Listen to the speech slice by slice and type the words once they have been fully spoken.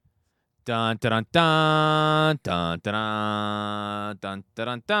Dun dun dun dun dun dun dun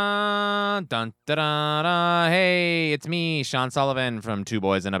dun dun dun dun. Hey, it's me, Sean Sullivan from Two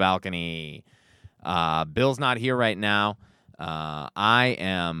Boys in a Balcony. Bill's not here right now. I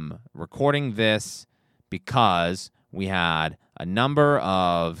am recording this because we had a number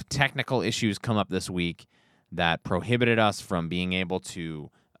of technical issues come up this week that prohibited us from being able to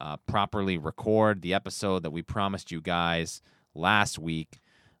properly record the episode that we promised you guys last week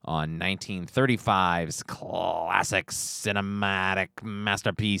on 1935's classic cinematic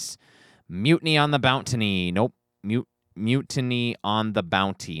masterpiece, Mutiny on the Bounty. Nope, Mutiny on the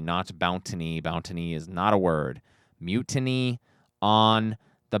Bounty, not Bounty. Bounty is not a word. Mutiny on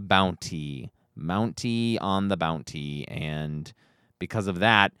the Bounty. Mountie on the Bounty. And because of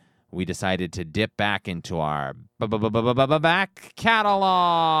that, we decided to dip back into our back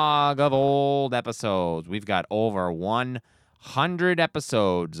catalog of old episodes. We've got over 100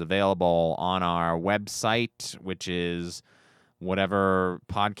 episodes available on our website, which is whatever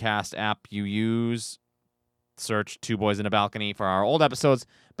podcast app you use. Search Two Boys in a Balcony for our old episodes.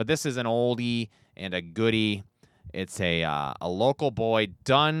 But this is an oldie and a goodie. It's a local boy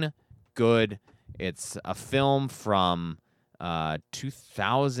done good. It's a film from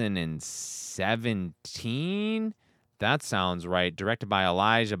 2017. That sounds right. Directed by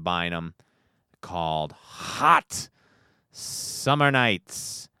Elijah Bynum, called Hot Summer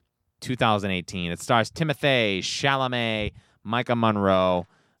Nights, 2018. It stars Timothée Chalamet, Micah Monroe,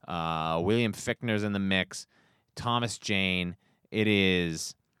 William Fichtner's in the mix, Thomas Jane.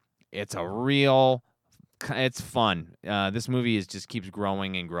 It's fun. This movie just keeps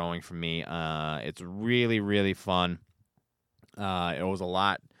growing and growing for me. It's really, really fun. It owes a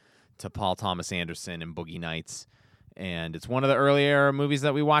lot to Paul Thomas Anderson and Boogie Nights, and it's one of the earlier movies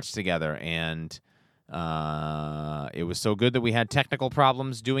that we watched together, and it was so good that we had technical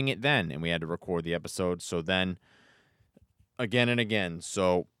problems doing it then, and we had to record the episode. So then, again and again.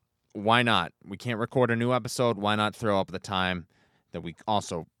 So why not? We can't record a new episode. Why not throw up the time that we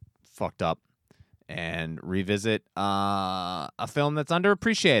also fucked up and revisit a film that's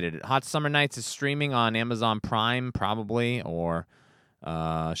underappreciated? Hot Summer Nights is streaming on Amazon Prime, probably, or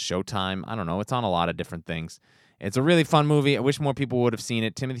Showtime. I don't know. It's on a lot of different things. It's a really fun movie. I wish more people would have seen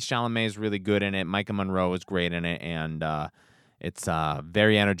it. Timothée Chalamet is really good in it. Micah Monroe is great in it, and it's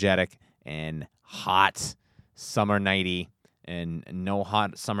very energetic and hot summer nighty, and no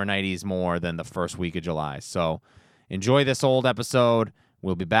hot summer nighties more than the first week of July. So enjoy this old episode.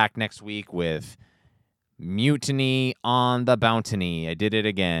 We'll be back next week with Mutiny on the Bounty. I did it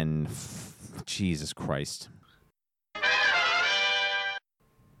again. Jesus Christ.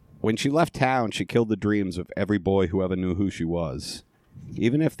 When she left town, she killed the dreams of every boy who ever knew who she was.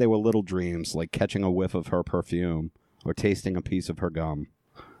 Even if they were little dreams, like catching a whiff of her perfume, or tasting a piece of her gum.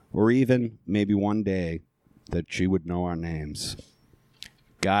 Or even, maybe one day, that she would know our names.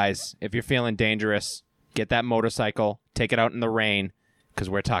 Guys, if you're feeling dangerous, get that motorcycle, take it out in the rain,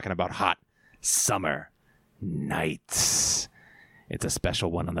 because we're talking about hot summer nights. It's a special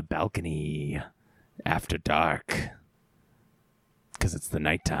one on the balcony after dark, because it's the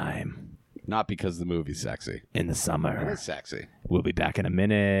nighttime. Not because the movie's sexy. In the summer. It is sexy. We'll be back in a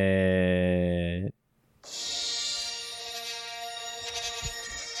minute.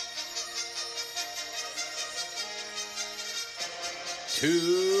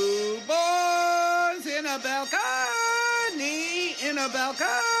 Two boys in a balcony,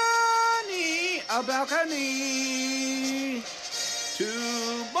 a balcony.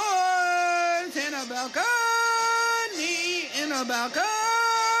 Two boys in a balcony,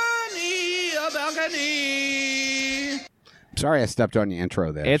 a balcony. Sorry I stepped on your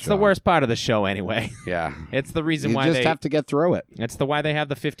intro there. It's Sean. the worst part of the show anyway. Yeah. It's the reason You why just have to get through it. It's why they have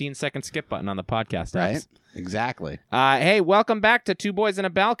the 15-second skip button on the podcast apps. Right? Exactly. Hey, welcome back to Two Boys in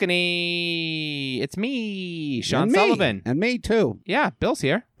a Balcony. It's me, Sean And me. Sullivan. And me, too. Yeah, Bill's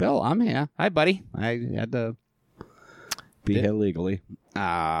here. Bill, I'm here. Hi, buddy. I had to be here legally.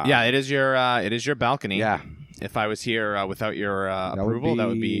 Yeah, it is your balcony. Yeah. If I was here without your approval, that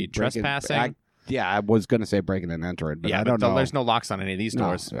would be trespassing. I was going to say breaking and entering, but I don't know. There's no locks on any of these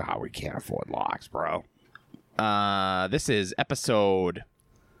doors. No, we can't afford locks, bro. This is episode...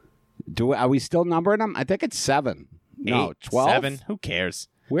 Are we still numbering them? I think it's 7. No, 8, 12? 7. Who cares?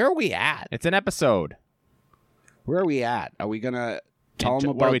 Where are we at? It's an episode. Where are we at? Are we going to tell them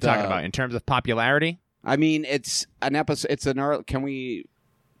about what are we talking about? In terms of popularity? I mean, it's an episode. It's an early... Can we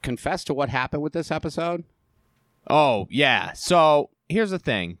confess to what happened with this episode? Oh, yeah. So here's the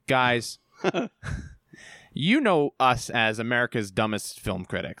thing, guys. You know us as America's dumbest film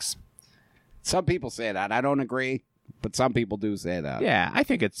critics. Some people say that. I don't agree. but some people do say that. Yeah, I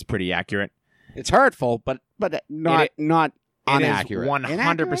think it's pretty accurate. It's hurtful, but not inaccurate. It is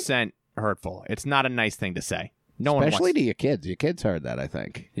 100% hurtful. It's not a nice thing to say. No one Especially wants. to your kids. Your kids heard that, I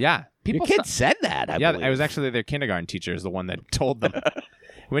think. Yeah, Your kids said that, I Yeah, believe. I was actually their kindergarten teacher is the one that told them.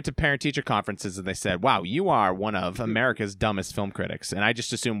 We went to parent-teacher conferences and they said, "Wow, you are one of America's dumbest film critics." And I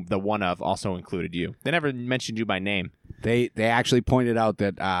just assumed the one of also included you. They never mentioned you by name. They actually pointed out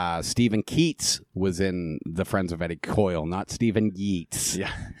that Stephen Keats was in The Friends of Eddie Coyle, not Stephen Yeats.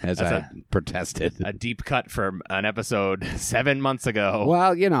 Yeah, as that's I protested. a deep cut from an episode 7 months ago.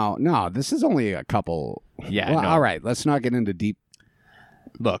 Well, no, this is only a couple. Yeah, Well, no. all right, let's not get into deep.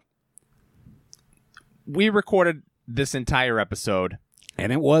 Look, we recorded this entire episode.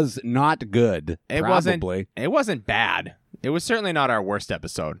 And it was not good. It probably. wasn't bad. It was certainly not our worst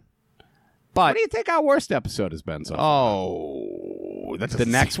episode. What But do you think our worst episode has been so far? that's The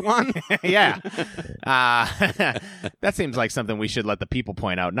next one? yeah. That seems like something we should let the people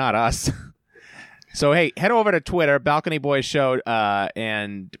point out, not us. So, hey, head over to Twitter, Balcony Boys Show,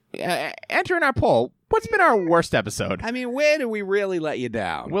 and enter in our poll. What's been our worst episode? I mean, where do we really let you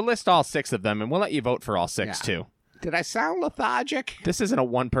down? We'll list all 6 of them, and we'll let you vote for all 6, Yeah. too. Did I sound lethargic? This isn't a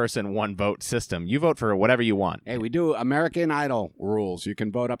one-person, one-vote system. You vote for whatever you want. Hey, we do American Idol rules. You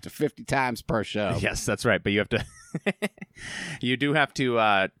can vote up to 50 times per show. Yes, that's right. But you have to, you do have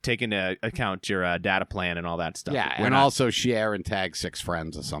to take into account your data plan and all that stuff. Yeah, We're and not- also share and tag 6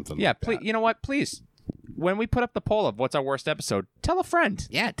 friends or something yeah. like Please, that. you know what? Please, when we put up the poll of what's our worst episode, tell a friend.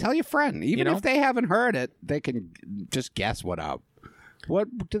 Yeah, tell your friend. Even know? if they haven't heard it, they can just guess what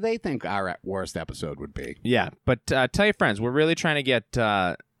do they think our worst episode would be? Yeah, but tell your friends. We're really trying to get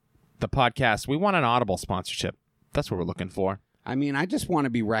the podcast. We want an Audible sponsorship. That's what we're looking for. I mean, I just want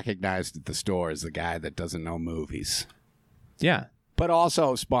to be recognized at the store as the guy that doesn't know movies. Yeah, But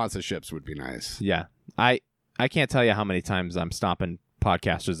also sponsorships would be nice. yeah. I can't tell you how many times I'm stopping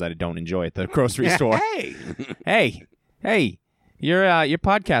podcasters that I don't enjoy at the grocery store. Hey. Hey, your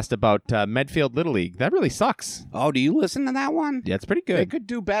podcast about Medfield Little League, that really sucks. Oh, do you listen to that one? Yeah, it's pretty They good. could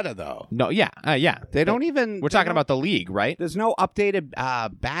do better, though. No, yeah. They don't even... We're talking about the league, right? There's no updated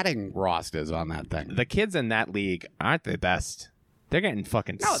batting rosters on that thing. The kids in that league aren't the best. They're getting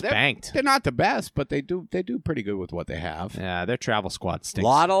fucking No, spanked. They're not the best, but they do pretty good with what they have. Yeah, their travel squad A stinks.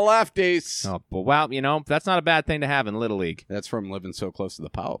 lot of lefties. Oh, but well, that's not a bad thing to have in Little League. That's from living so close to the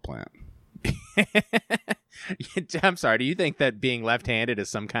power plant. I'm sorry. Do you think that being left-handed is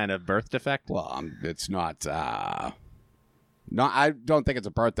some kind of birth defect? Well, it's not. I don't think it's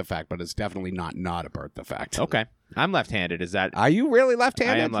a birth defect, but it's definitely not a birth defect. Okay, I'm left-handed. Is that? Are you really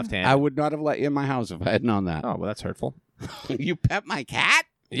left-handed? I am left-handed. I would not have let you in my house if I had known that. Oh, well, that's hurtful. You pet my cat?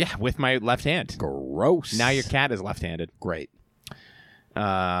 Yeah, with my left hand. Gross. Now your cat is left-handed. Great.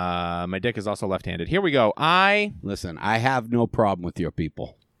 My dick is also left-handed. Here we go. Listen, I have no problem with your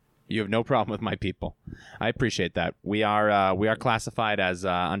people. You have no problem with my people. I appreciate that. We are classified as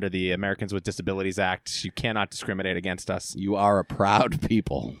under the Americans with Disabilities Act. You cannot discriminate against us. You are a proud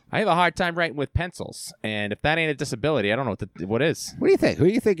people. I have a hard time writing with pencils, and if that ain't a disability, I don't know what is. What do you think? Who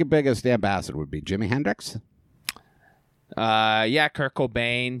do you think your biggest ambassador would be? Jimi Hendrix? Yeah, Kurt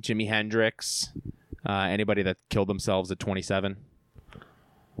Cobain, Jimi Hendrix, anybody that killed themselves at 27.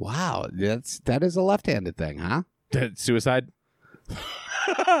 Wow, that is a left-handed thing, huh? Suicide?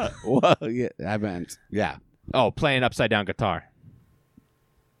 Well, yeah, I meant, yeah. Oh, playing upside down guitar.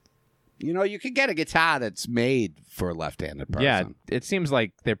 You know, you could get a guitar that's made for a left-handed person. Yeah, it seems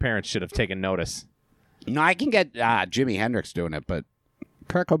like their parents should have taken notice. No, I can get Jimi Hendrix doing it, but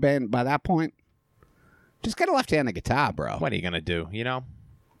Kurt Cobain, by that point, just get a left-handed guitar, bro. What are you going to do,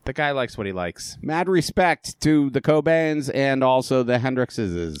 The guy likes what he likes. Mad respect to the Cobains and also the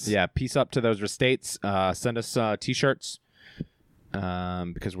Hendrixes. Yeah, peace up to those estates. Send us T-shirts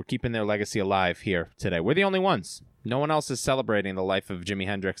because we're keeping their legacy alive here today. We're the only ones. No one else is celebrating the life of Jimi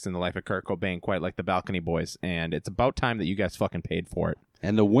Hendrix and the life of Kurt Cobain quite like the Balcony Boys, and it's about time that you guys fucking paid for it.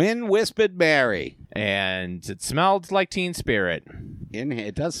 And the wind whispered Mary. And it smelled like Teen Spirit. In here,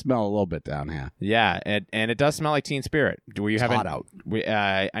 it does smell a little bit down here. Yeah, and it does smell like Teen Spirit. Were you It's having? hot out.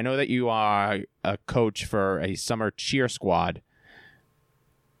 I know that you are a coach for a summer cheer squad.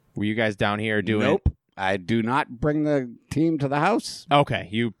 Were you guys down here doing? Nope. I do not bring the team to the house. Okay,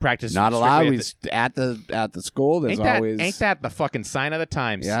 you practice. Not allowed. strictly At the school. There's always ain't that the fucking sign of the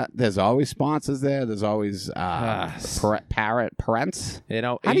times? Yeah, there's always sponsors there. There's always parents. You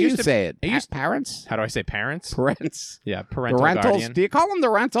know, How it do you used to- say it? it used- Parents? How do I say parents? Parents. Yeah, The parental rentals. guardian. Do you call them the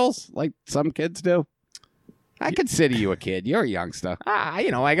rentals like some kids do? I consider you a kid. You're a youngster.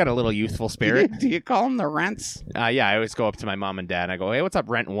 I got a little youthful spirit. Do you call them the rents? Yeah, I always go up to my mom and dad and I go, "Hey, what's up,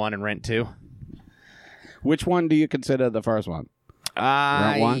 rent 1 and rent 2?" Which one do you consider the first one?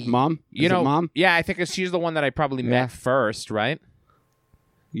 That one? Mom? You Is it know, Mom? Yeah, I think she's the one that I probably Yeah. met first, right?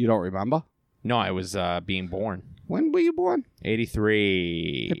 You don't remember? No, I was being born. When were you born?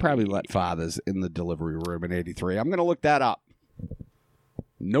 83. They probably let fathers in the delivery room in 83. I'm going to look that up.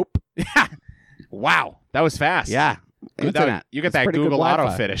 Nope. Wow, that was fast. Yeah. Good, Internet. you get It's that pretty good Google auto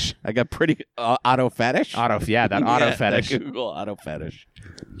Wi-Fi. fetish. I got pretty auto fetish. Yeah, that auto Yeah, fetish. that Google auto fetish.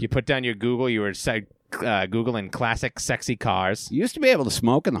 You put down your Google. You were Googling classic sexy cars. You used to be able to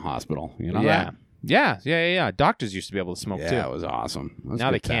smoke in the hospital. You know yeah. that? Yeah. Doctors used to be able to smoke Yeah, too. it was awesome. It was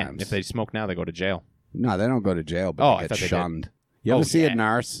Now they good can't. times. If they smoke now, they go to jail. No, they don't go to jail, but Oh, I they thought get they did. shunned. You ever Oh, see yeah. a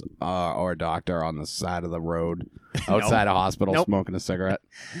nurse or a doctor on the side of the road outside a hospital Nope. smoking a cigarette?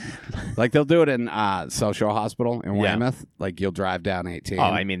 Like they'll do it in South Shore Hospital in Yeah. Weymouth. Like you'll drive down 18. Oh,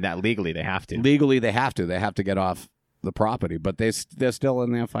 I mean that legally they have to. Legally, they have to. They have to get off the property, but they're still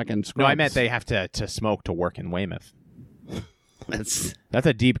in their fucking scrubs. No, I meant they have to smoke to work in Weymouth. That's That's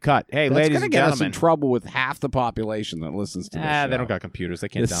a deep cut. Hey, ladies gonna and get us in gentlemen. trouble with half the population that listens to this show. They don't got computers. They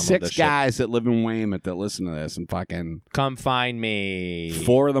can't There's download 6 this guys that live in Weymouth that listen to this, and fucking shit. Come find me.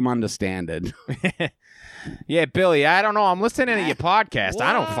 4 of them understand it. Yeah, Billy, I don't know. I'm listening to your podcast.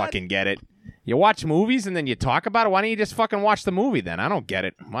 I don't What? fucking get it. You watch movies and then you talk about it. Why don't you just fucking watch the movie then? I don't get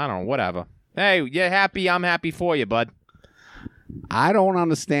it. I don't know. Whatever. Hey, you're happy. I'm happy for you, bud. I don't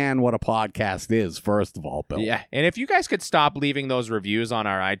understand what a podcast is, first of all, Bill. Yeah. And if you guys could stop leaving those reviews on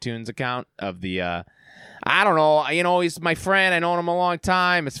our iTunes account of the, I don't know. You know, he's my friend. I known him a long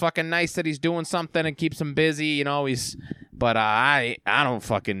time. It's fucking nice that he's doing something and keeps him busy. You know, but I don't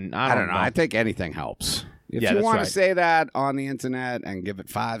fucking, I don't know. I think anything helps. If Yeah, you that's want right. to say that on the internet and give it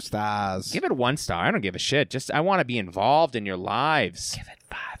 5 stars, Give it 1 star. I don't give a shit. Just, I want to be involved in your lives. it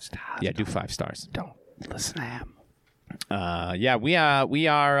 5 stars. Yeah, do 5 stars. Don't listen to him. Yeah, we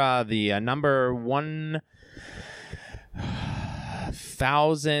are the number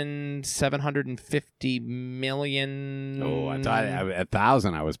 1,750 million. Oh, I thought at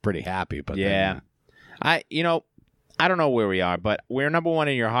 1,000 I was pretty happy, but Yeah. I don't know where we are, but we're number 1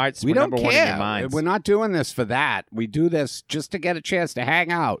 in your hearts. we we're don't number 1 in your care. minds. We're not doing this for that. We do this just to get a chance to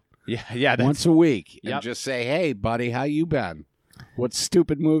hang out yeah, that's once a week Yep. and just say, "Hey, buddy, how you been? What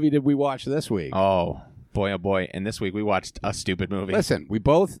stupid movie did we watch this week?" oh boy. And this week we watched a stupid movie. Listen, we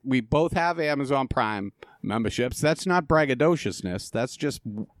both have Amazon Prime memberships. That's not braggadociousness. That's just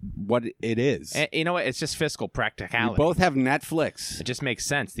what it is. And you know what? It's just fiscal We practicality. both have Netflix. It just makes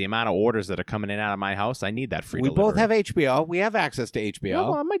sense. The amount of orders that are coming in and out of my house, I need that free We delivery. both have HBO. We have access to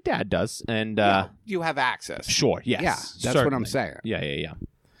HBO. Well, my dad does, and Yeah, you have access. sure, yes, Yeah, that's what certainly. I'm saying. Yeah.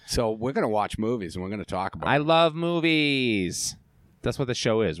 So we're going to watch movies and we're going to talk about I it. love movies. That's what the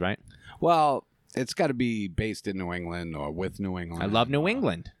show is, right? Well, it's got to be based in New England or with New England. I love New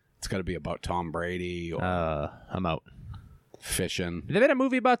England. It's got to be about Tom Brady or I'm out. fishing. Has there been a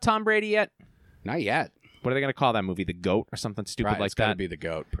movie about Tom Brady yet? Not yet. What are they going to call that movie? The GOAT or something stupid Right, like it's got to that? be the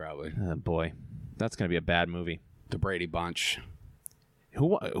GOAT, probably. Oh, boy, that's going to be a bad movie. The Brady Bunch.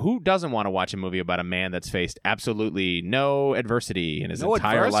 Who doesn't want to watch a movie about a man that's faced absolutely no adversity in his No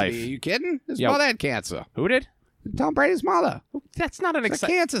entire adversity. life? Are you kidding? His Yeah. mother had cancer. Who did? Tom Brady's mother. That's not an It's a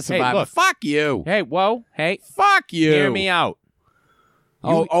exciting. cancer survivor. look. Fuck you. Hey, whoa, hey, Fuck you. hear me out.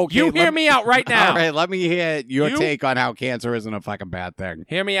 Oh, okay. You hear me out right now. All right, let me hear your You- take on how cancer isn't a fucking bad thing.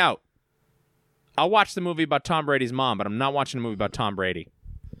 Hear me out. I'll watch the movie about Tom Brady's mom, but I'm not watching a movie about Tom Brady.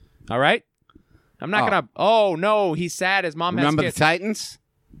 All right? I'm not Oh. gonna. Oh no, he's sad. His mom Remember the has kids. Titans?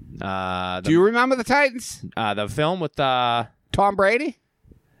 The Do you remember the Titans? the film with Tom Brady?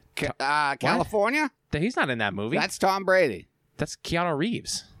 California? he's not in that movie. That's Tom Brady. That's Keanu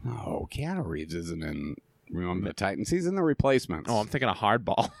Reeves. No, Keanu Reeves isn't in Remember the Titans. He's in The Replacements. Oh, I'm thinking of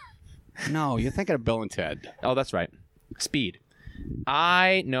Hardball. No, you're thinking of Bill and Ted. Oh, that's right. Speed.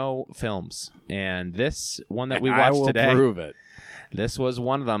 I know films, and this one that we I watched will today. prove it. This was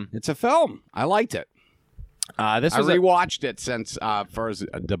one of them. It's a film. I liked it. This I was rewatched it since first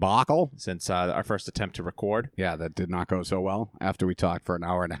debacle. since our first attempt to record. Yeah, that did not go so well. After we talked for an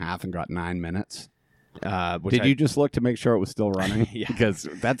hour and a half and got 9 minutes. Which Did you just look to make sure it was still running? Yeah. Because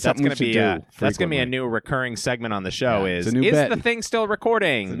that's That's something gonna we should be do. that's gonna be a frequently. new recurring segment on the show. Yeah, it's is a new is bit. the thing still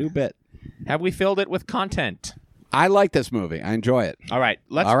recording? It's a new bit. Have we filled it with content? I like this movie. I enjoy it. All right,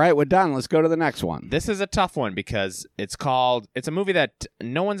 let's. All right, we're done. Let's go to the next one. This is a tough one because it's a movie that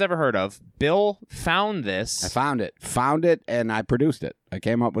no one's ever heard of. Bill found this. I found it, and I produced it. I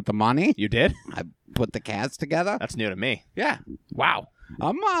came up with the money. You did? I put the cast together. That's new to me. Yeah, Wow.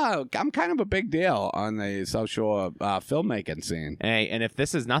 I'm kind of a big deal on the South Shore filmmaking scene. Hey, and if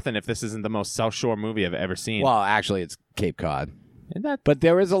this is nothing, if this isn't the most South Shore movie I've ever seen. Well, actually, it's Cape Cod. Isn't that? But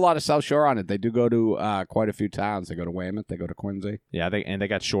there is a lot of South Shore on it. They do go to quite a few towns. They go to Weymouth. They go to Quincy. Yeah, they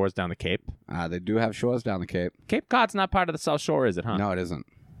got shores down the Cape. They do have shores down the Cape. Cape Cod's not part of the South Shore, is it, huh? No, it isn't.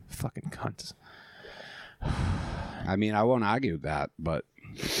 Fucking cunts. I mean, I won't argue that, but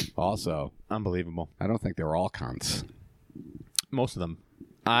also, Unbelievable. I don't think they're all cunts. Most of them.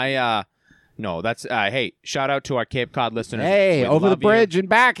 No, that's, hey, shout out to our Cape Cod listeners. Hey, We over the love you. bridge and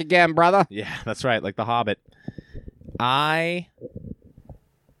back again, brother. Yeah, that's right, like The Hobbit.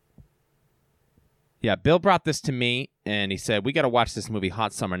 Yeah, Bill brought this to me, and he said, we got to watch this movie,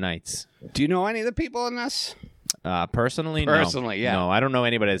 Hot Summer Nights. Do you know any of the people in this? Personally, no. Personally, yeah. No, I don't know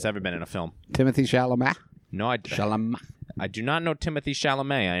anybody that's ever been in a film. Timothy Chalamet. No, I do not know Timothy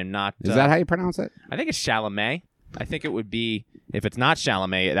Chalamet. I am not. Is that how you pronounce it? I think it's Chalamet. I think it would be, if it's not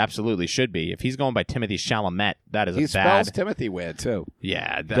Chalamet, it absolutely should be. If he's going by Timothy Chalamet, that is He a spells bad. Timothy weird, too.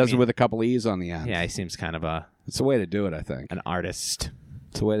 Yeah. Does it with a couple E's on the end. Yeah, he seems kind of It's the way to do it, I think. an artist.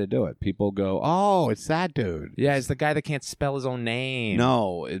 It's the way to do it. People go, oh, it's that dude. Yeah, it's the guy that can't spell his own name.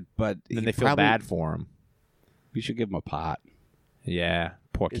 No, but Then he they feel probably- bad for him. We should give him a pot. Yeah,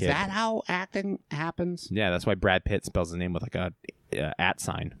 poor Is kid. that how acting happens? Yeah, that's why Brad Pitt spells his name with like a at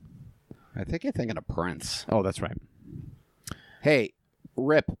sign. I think you're thinking of Prince. Oh, that's right. Hey,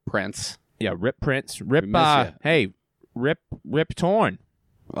 Rip Prince. Yeah, Rip Prince. Rip, miss ya. hey, Rip Torn.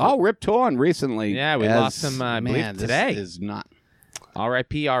 Oh, Rip Torn recently. Yeah, we lost him, I believe, man, today. This is not.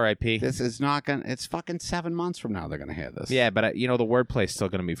 R.I.P., R.I.P. This is not gonna. It's fucking 7 months from now. They're gonna hear this. Yeah, but, the wordplay's still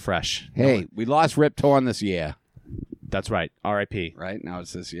going to be fresh. Hey, we lost Rip Torn this year. That's right. R.I.P. Right now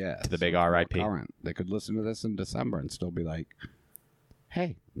it's this year. To the big So it's more R.I.P.. current. They could listen to this in December and still be like,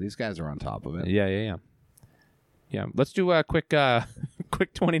 "Hey, these guys are on top of it." Yeah. Let's do a quick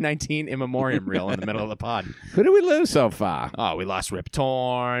 2019 in memoriam reel in the middle of the pod. Who did we lose so far? Oh, we lost Rip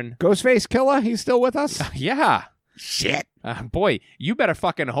Torn. Ghostface Killer. He's still with us. Yeah. Shit. Boy, you better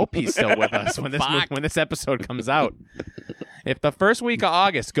fucking hope he's still with us when this episode comes out. If the first week of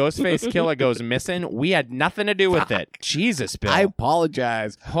August Ghostface Killer goes missing, we had nothing to do with it. Jesus, Bill. I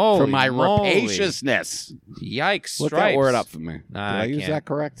apologize Holy for my moly. rapaciousness. Yikes. Look stripes. that word up for me. Did I I use can't. that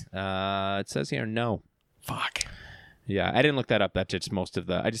correct? It says here no. Fuck. Yeah, I didn't look that up. That's just most of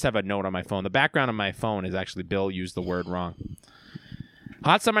the. I just have a note on my phone. The background on my phone is actually Bill used the word wrong.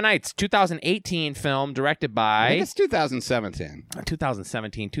 Hot Summer Nights, 2018 film directed I by think it's 2017.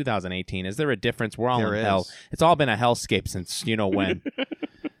 2017, 2018. Is there a difference? We're all There in is. hell. It's all been a hellscape since you know when.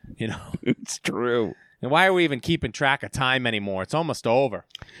 It's true. And why are we even keeping track of time anymore? It's almost over.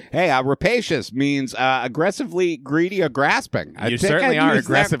 Hey, rapacious means aggressively greedy or grasping. You certainly are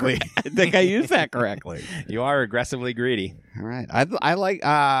aggressively. I think I used that correctly. You are aggressively greedy. All right. I like,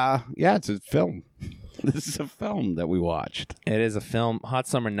 yeah, it's a film. This is a film that we watched. It is a film, Hot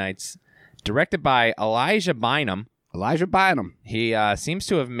Summer Nights, directed by Elijah Bynum. Elijah Bynum, He seems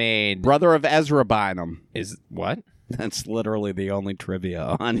to have made brother of Ezra Bynum. is what That's literally the only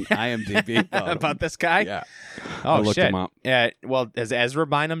trivia on IMDb about this guy? Yeah. Oh I looked shit. him up. Well, has Ezra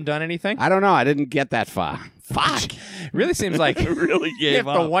Bynum done anything? I don't know. I didn't get that far. Fuck. Really seems like really if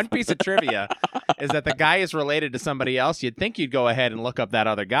the one piece of trivia is that the guy is related to somebody else, you'd think you'd go ahead and look up that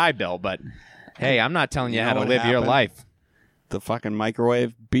other guy, Bill. But hey, I'm not telling you, You how know to what live your happened? life. The fucking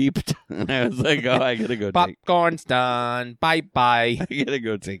microwave beeped, and I was like, "Oh, I gotta go. Take, Popcorn's done. Bye bye. I gotta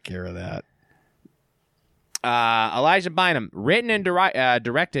go take care of that." Elijah Bynum, written and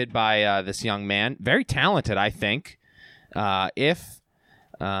directed by this young man, very talented, I think. If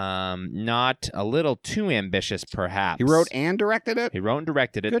not a little too ambitious, perhaps. He wrote and directed it. He wrote and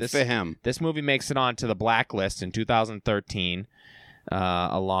directed it. Good for him. This movie makes it onto the blacklist in 2013,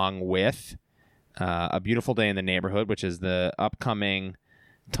 along with A Beautiful Day in the Neighborhood, which is the upcoming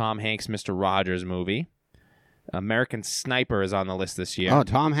Tom Hanks Mr. Rogers movie. American Sniper is on the list this year. Oh,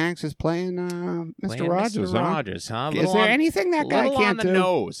 Tom Hanks is playing Mr. Playing Rogers. Mr. Huh? Rogers, huh? Is there anything that guy little can't on the do?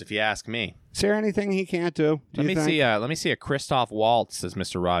 nose, if you ask me. Is there anything he can't do? Let me see a Christoph Waltz as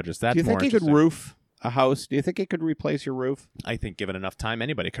Mr. Rogers. That's Do you more think he could interesting. roof a house? Do you think he could replace your roof? I think given enough time,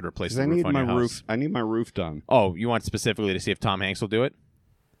 anybody could replace 'Cause the I roof need on my your house. roof. I need my roof done. Oh, you want specifically to see if Tom Hanks will do it?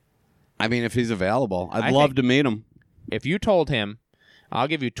 I mean, if he's available, I'd I love think- to meet him. If you told him, I'll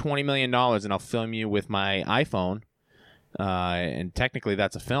give you $20 million and I'll film you with my iPhone, and technically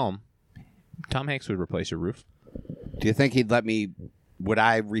that's a film, Tom Hanks would replace your roof. Do you think he'd let me? Would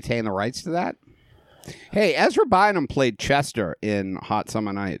I retain the rights to that? Hey, Ezra Bynum played Chester in Hot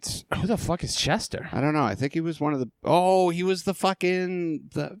Summer Nights. Who the fuck is Chester? I don't know. I think he was one of the. Oh, he was the fucking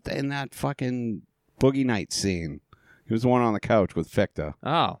in that fucking Boogie Nights scene. He was the one on the couch with Ficta.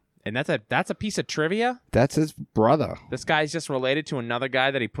 Oh, and that's a piece of trivia? That's his brother. This guy's just related to another guy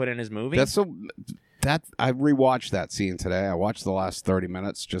that he put in his movie? That's I rewatched that scene today. I watched the last 30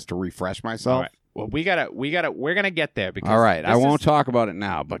 minutes just to refresh myself. All right. Well, we're gonna get there because All right, I won't is, talk about it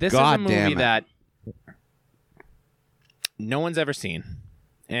now. But this God is a movie damn it. that no one's ever seen,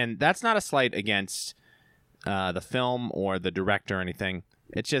 and that's not a slight against the film or the director or anything.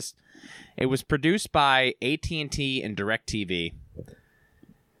 It's just it was produced by AT&T and DirecTV.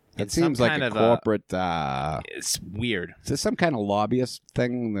 It seems like a corporate. It's weird. Is this some kind of lobbyist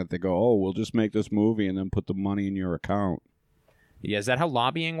thing that they go, "Oh, we'll just make this movie and then put the money in your account"? Yeah, is that how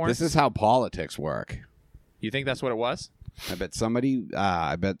lobbying works? This is how politics work. You think that's what it was? I bet somebody.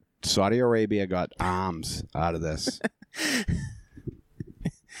 I bet Saudi Arabia got arms out of this.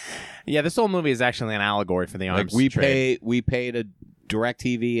 Yeah, this whole movie is actually an allegory for the arms Like trade. we pay to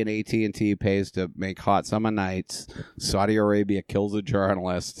DirecTV and AT&T pays to make Hot Summer Nights. Saudi Arabia kills a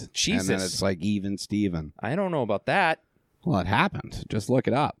journalist. Jesus. And then it's like even Steven. I don't know about that. Well, it happened. Just look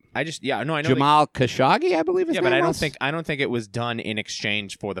it up. I know. Jamal Khashoggi, I believe his Yeah, name but was? I don't think it was done in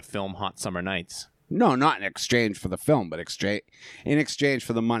exchange for the film Hot Summer Nights. No, not in exchange for the film, but in exchange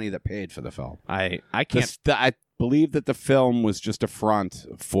for the money that paid for the film. I can't. I believe that the film was just a front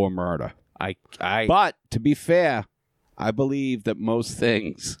for murder. I But to be fair, I believe that most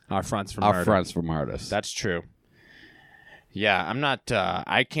things are fronts for are murder. fronts for murders. That's true. Yeah, I'm not.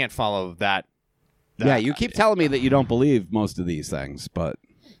 I can't follow that. Yeah, you keep telling me that you don't believe most of these things, but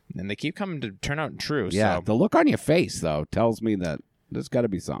and they keep coming to turn out true. yeah, So. the look on your face though tells me that there's got to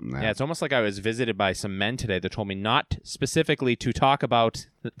be something there. Yeah, it's almost like I was visited by some men today that told me not specifically to talk about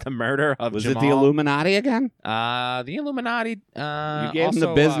the murder of Was Jamal. it the Illuminati again? The Illuminati. You gave also, them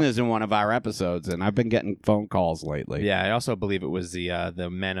the business in one of our episodes, and I've been getting phone calls lately. Yeah, I also believe it was the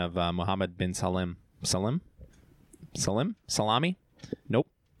men of Mohammed bin Salim. Salami? Nope.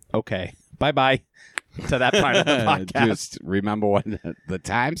 Okay. Bye-bye to that part of the podcast. Just remember what the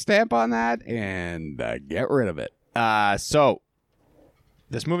timestamp on that and get rid of it. So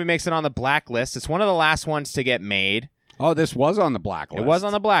this movie makes it on the blacklist. It's one of the last ones to get made. Oh, this was on the blacklist. It was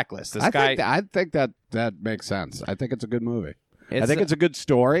on the blacklist. This guy. I think that makes sense. I think it's a good movie. I think a- it's a good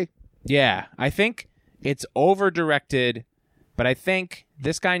story. Yeah, I think it's over-directed, but I think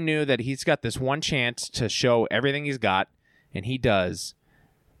this guy knew that he's got this one chance to show everything he's got, and he does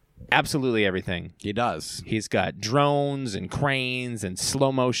absolutely everything. He does. He's got drones and cranes and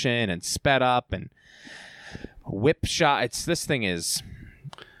slow motion and sped up and whip shot. This thing is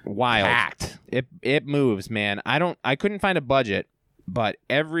wild. Packed. It moves, man. I couldn't find a budget, but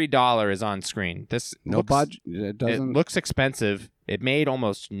every dollar is on screen. This No looks, budget. It It doesn't. looks expensive. It made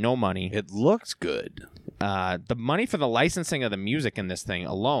almost no money. It looks good. The money for the licensing of the music in this thing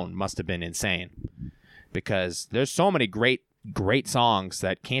alone must have been insane, because there's so many great songs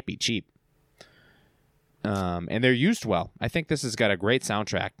that can't be cheap. And they're used well. I think this has got a great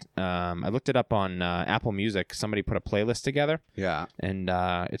soundtrack. I looked it up on Apple Music. Somebody put a playlist together, Yeah. and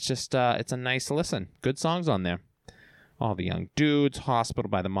it's just it's a nice listen. Good songs on there. All the Young Dudes, Hospital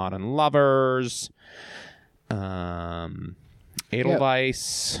by the Modern Lovers,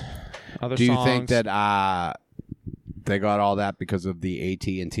 Edelweiss, other Do you songs. think that they got all that because of the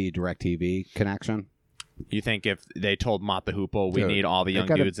AT&T DirecTV connection? You think if they told Mott the Hoople, we Dude, need all the they young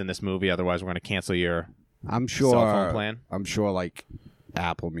gotta- dudes in this movie, otherwise we're going to cancel your I'm sure. cell phone plan? I'm sure. Like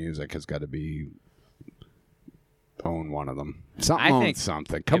Apple Music has got to be own one of them. Something I owns think-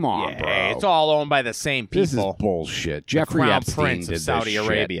 something. Come on, Yeah, bro. it's all owned by the same This is people. bullshit. The Jeffrey Crown Epstein Prince did of this Saudi shit.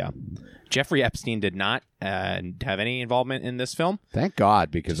 Arabia. Jeffrey Epstein did not have any involvement in this film. Thank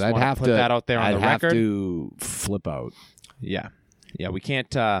God, because Just I'd wanna have put to that out there on I'd the have record. to flip out. Yeah, we can't.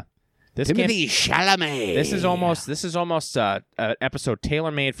 This Timothy Chalamet. This is almost an episode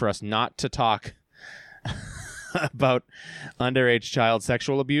tailor made for us not to talk about underage child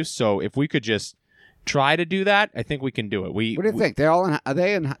sexual abuse. So if we could just try to do that, I think we can do it. What do you think? They're all in.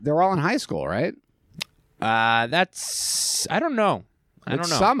 They're all in high school, right? That's I don't know. I don't It's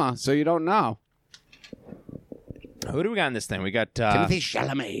know. summer, so you don't know. Who do we got in this thing? We got Timothy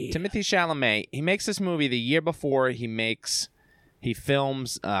Chalamet. Timothy Chalamet. He makes this movie the year before he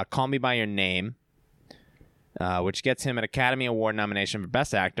films Call Me by Your Name, which gets him an Academy Award nomination for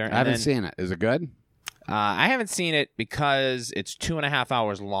Best Actor. I haven't seen it. Is it good? I haven't seen it because it's 2.5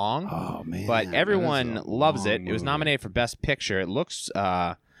 hours long. Oh man! But that everyone is a loves it. long It was movie. nominated for Best Picture. It looks,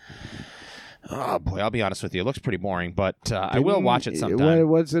 oh boy, I'll be honest with you, it looks pretty boring. But I will watch it sometime.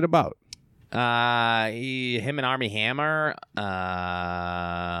 What's it about? Him and Armie Hammer,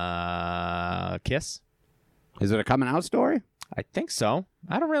 kiss. Is it a coming out story? I think so.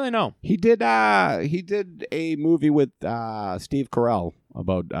 I don't really know. He did a movie with Steve Carell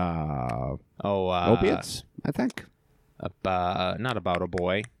about Oh, opiates, I think. Not about a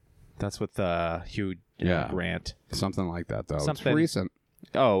boy. That's with Hugh Yeah. Grant. Something like that, though. Something- It's recent.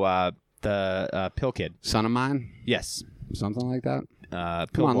 Oh, the Pill Kid. Son of Mine? Yes. Something like that? Pill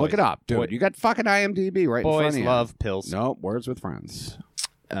Come on, Boys. look it up, dude. Boy- You got fucking IMDb right in front Boys of you. love pills. Nope, Words with Friends.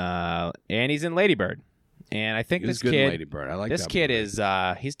 And he's in Lady Bird. And I think He was this good in kid, Lady Bird. I like this that kid movie. is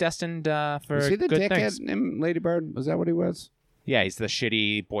he's destined for Was he the good dickhead things. in Lady Bird? Was that what he was? Yeah, he's the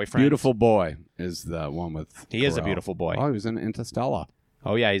shitty boyfriend. Beautiful Boy is the one with He is a Carell. beautiful boy. Oh, he was in Interstellar.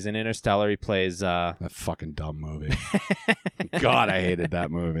 Oh yeah, he's in Interstellar. He plays That fucking dumb movie. God, I hated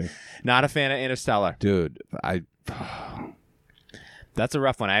that movie. not a fan of Interstellar. Dude, That's a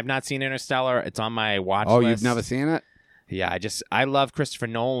rough one. I have not seen Interstellar. It's on my watch Oh, list. you've never seen it? Yeah, I love Christopher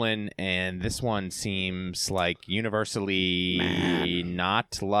Nolan, and this one seems like universally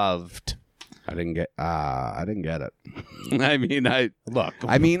not loved. I didn't get it. I mean, Look,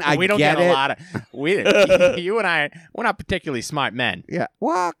 I we don't get get a it. lot of you and I. We're not particularly smart men. Yeah.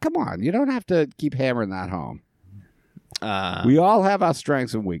 Well, come on. You don't have to keep hammering that home. Uh, We all have our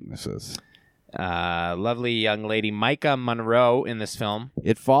strengths and weaknesses. lovely young lady Micah Monroe in this film.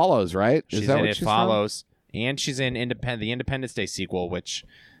 It follows, right? She's Is that in what It she's Follows, and she's in the Independence Day sequel, which.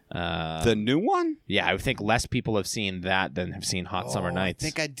 from? The new one? Yeah, I would think less people have seen that than have seen Hot Summer Nights. I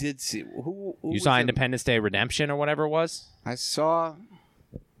think I did see. Who You was saw it? Independence Day Redemption or whatever it was? I saw.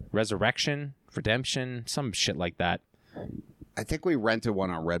 Resurrection? Redemption? Some shit like that. I think we rented one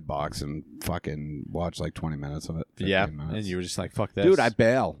on Redbox and fucking watched like 20 minutes of it. 15 minutes. And you were just like, fuck this. Dude, I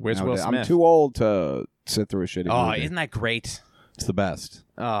bail. Where's Will I'm Smith? too old to sit through a shitty Oh, movie. isn't that great? It's the best.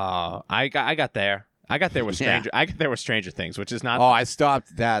 Oh, I got there. I got there with Yeah. Stranger. I got there with Stranger Things, which is not. Oh, I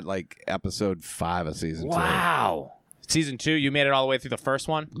stopped that like episode 5 of season 2. wow. Season 2, you made it all the way through the first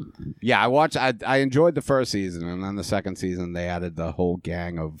one. Yeah, I watched. I enjoyed the first season, and then the second season they added the whole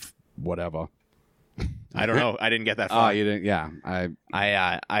gang of whatever. I don't know. I didn't get that Oh, far. you didn't? Yeah,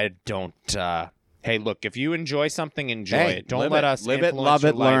 I don't. Hey, look, if you enjoy something, enjoy Hey, it. Don't live let it, us live it, influence love your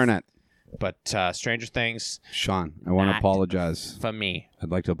it, life. learn it. But Stranger Things, Sean, I want to Not apologize. for me, I'd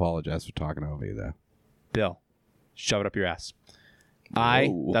like to apologize for talking over you there. Bill, shove it up your ass.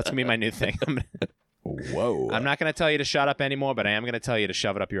 Whoa. That's gonna be my new thing. Whoa! I'm not gonna tell you to shut up anymore, but I am gonna tell you to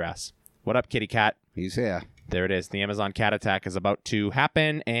shove it up your ass. What up, kitty cat? He's here. There it is. The Amazon cat attack is about to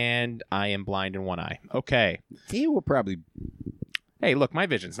happen, and I am blind in one eye. Okay. He will probably. Hey, look, my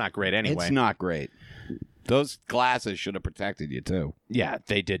vision's not great anyway. It's not great. Those glasses should have protected you too. Yeah,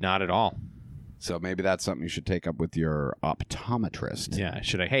 they did not at all. So maybe that's something you should take up with your optometrist. Yeah,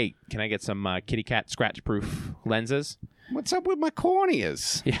 should I? Hey, can I get some kitty cat scratch-proof lenses? What's up with my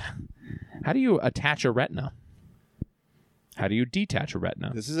corneas? Yeah. How do you attach a retina? How do you detach a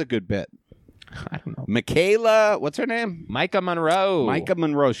retina? This is a good bit. I don't know. Michaela, what's her name? Micah Monroe. Micah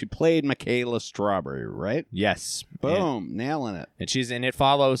Monroe. She played Michaela Strawberry, right? Yes. And, Boom, nailing it. and she's in It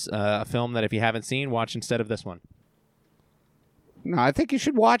Follows, a film that if you haven't seen, watch instead of this one. No, I think you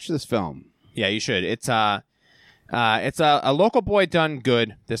should watch this film. Yeah, you should. It's a local boy done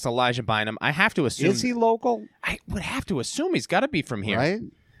good. This Elijah Bynum. I have to assume. Is he local? I would have to assume he's got to be from here. Right?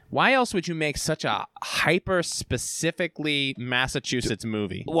 Why else would you make such a hyper specifically Massachusetts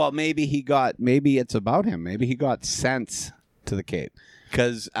movie? Well, maybe it's about him. Maybe he got sent to the Cape.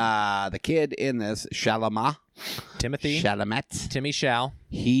 Because the kid in this, Chalamet, Timmy Shall.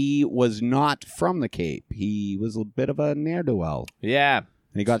 he was not from the Cape. He was a bit of a ne'er-do-well. Yeah.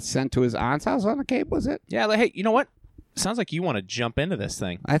 And he got sent to his aunt's house on the Cape, was it? Yeah. Hey, you know what? Sounds like you want to jump into this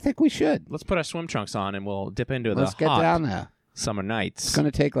thing. I think we should. Let's put our swim trunks on and we'll dip into Let's the get hot down there. summer nights. It's going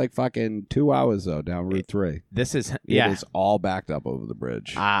to take like fucking 2 hours, though, down Route 3. This is, It yeah. is all backed up over the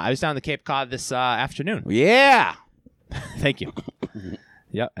bridge. I was down the Cape Cod this afternoon. Yeah! Thank you.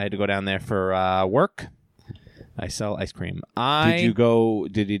 Yep, I had to go down there for work. I sell ice cream. Did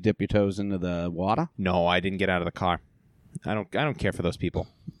you dip your toes into the water? No, I didn't get out of the car. I don't care for those people.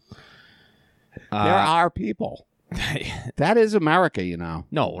 There are people. That is America, you know.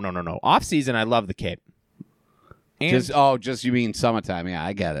 No. Off season, I love the Cape. And Just you mean summertime? Yeah,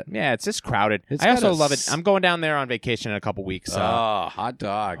 I get it. yeah, it's just crowded. It's I also got a love it. I'm going down there on vacation in a couple weeks. Hot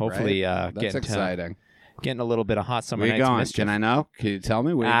dog. hopefully, right? That's getting exciting. getting a little bit of hot summer Where you nights going? mischief. Can I know? Can you tell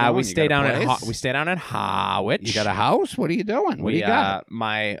me where you going? We You stay got a down place? we stay down in Harwich. You got a house? What are you doing? What do you got?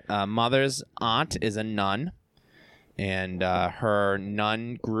 My mother's aunt is a nun, and her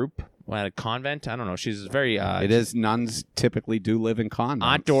nun group at a convent. I don't know. She's very. It is. Nuns typically do live in convents.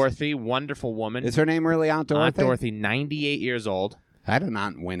 Aunt Dorothy, wonderful woman. Is her name really Aunt Dorothy? Aunt Dorothy, 98 years old. I had an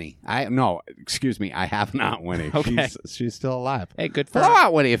Aunt Winnie. Excuse me. I have an Aunt Winnie. Okay. She's still alive. Hey, good for Hello, her.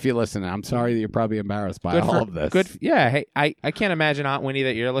 Aunt Winnie, if you're listening. I'm sorry that you're probably embarrassed by all of this. Good. Yeah. Hey, I can't imagine Aunt Winnie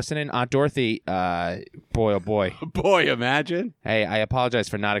that you're listening. Aunt Dorothy, boy, oh boy. Boy, imagine. Hey, I apologize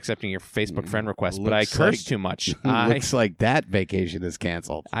for not accepting your Facebook friend request, but I Looks cursed like- too much. Looks like that vacation is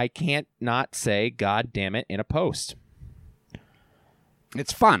canceled. I can't not say God damn it in a post.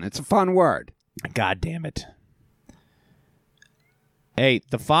 It's fun. It's a fun word. God damn it. Hey,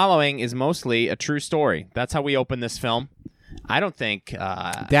 the following is mostly a true story. That's how we open this film. I don't think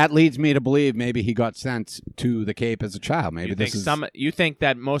That leads me to believe maybe he got sent to the Cape as a child. Maybe you think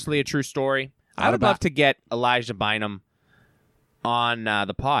that mostly a true story. I Out would about- love to get Elijah Bynum on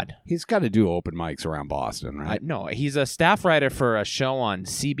the pod. He's got to do open mics around Boston, right? No, he's a staff writer for a show on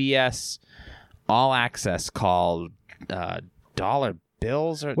CBS All Access called Dollar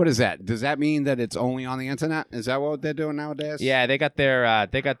Bills. Or What is that? Does that mean that it's only on the internet? Is that what they're doing nowadays? yeah, they got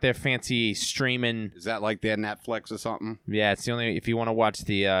their fancy streaming. Is that like their Netflix or something? Yeah, it's the only if you want to watch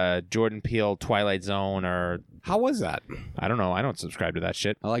the Jordan Peele Twilight Zone or How was that? I don't know. I don't subscribe to that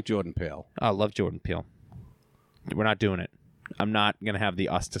shit. I like Jordan Peele. I love Jordan Peele. We're not doing it. I'm not gonna have the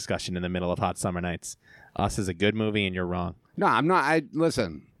Us discussion in the middle of Hot Summer Nights. Us is a good movie, and you're wrong. No, I'm not.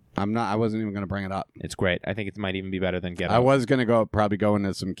 I'm not. I wasn't even going to bring it up. It's great. I think it might even be better than Get I Out. was going to probably go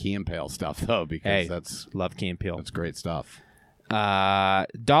into some Key and Peele stuff though, because Hey, that's love Key and Peele. great stuff.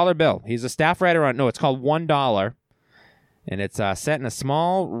 Dollar Bill. He's a staff writer on. No, it's called $1, and it's set in a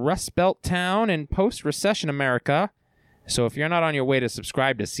small Rust Belt town in post-recession America. So if you're not on your way to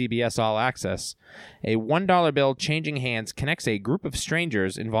subscribe to CBS All Access, a $1 bill changing hands connects a group of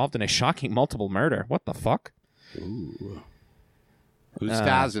strangers involved in a shocking multiple murder. What the fuck? Who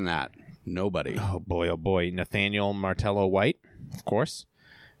stars in that? Nobody. Oh boy. Nathaniel Martello White, of course.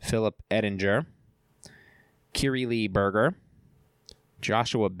 Philip Edinger. Kiri Lee Berger.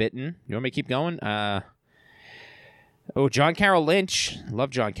 Joshua Bitton. You want me to keep going? John Carroll Lynch. Love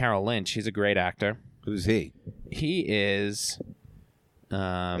John Carroll Lynch. He's a great actor. Who's he? He is...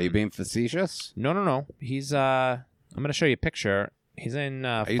 Are you being facetious? No. He's... I'm going to show you a picture. He's in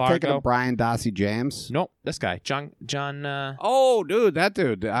Are you Fargo. thinking of Brian Darcy James? Nope, this guy. John... Oh, dude, that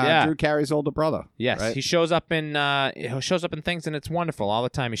dude. Yeah. Drew Carey's older brother. Yes, right? he shows up in things, and it's wonderful. All the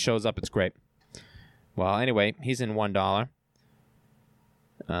time he shows up, it's great. Well, anyway, he's in $1.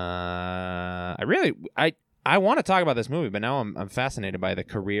 I want to talk about this movie, but now I'm fascinated by the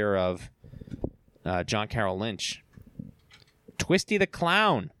career of John Carroll Lynch. Twisty the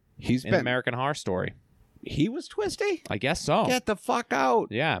Clown He's in been. American Horror Story. He was Twisty. I guess so. Get the fuck out.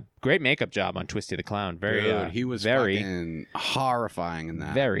 Yeah, great makeup job on Twisty the Clown. Very, Dude, he was very, fucking horrifying in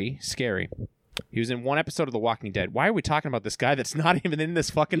that. very scary. He was in one episode of The Walking Dead. Why are we talking about this guy that's not even in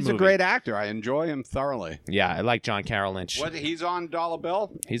this fucking He's movie? a great actor. I enjoy him thoroughly. Yeah, I like John Carroll Lynch. What? He's on Dollar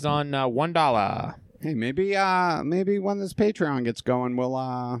Bill. He's on $1. Hey, maybe when this Patreon gets going,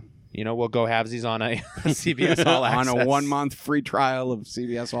 we'll We'll go halvesies on a CBS All Access. on a 1 month free trial of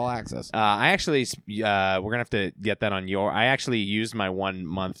CBS All Access. I actually, we're gonna have to get that on your. I actually used my 1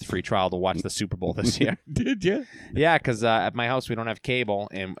 month free trial to watch the Super Bowl this year. Did you? Yeah, because at my house we don't have cable,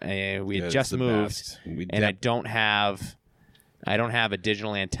 and we had just moved, and I don't have a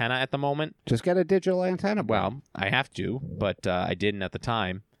digital antenna at the moment. Just get a digital antenna. Bro. Well, I have to, but I didn't at the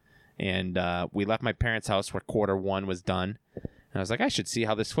time, and we left my parents' house where Q1 was done. And I was like, I should see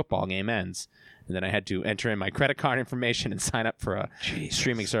how this football game ends. And then I had to enter in my credit card information and sign up for a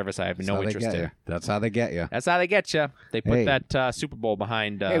streaming service I have no interest in. That's how they get you. That's how they get you. They put Hey. that Super Bowl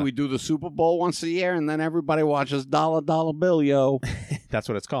behind. Hey, we do the Super Bowl once a year, and then everybody watches Dollar Bill, yo. That's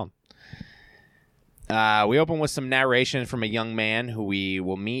what it's called. We open with some narration from a young man who we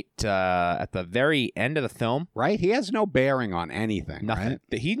will meet at the very end of the film. Right? He has no bearing on anything. Nothing.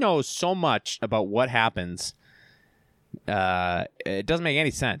 Right? He knows so much about what happens. It doesn't make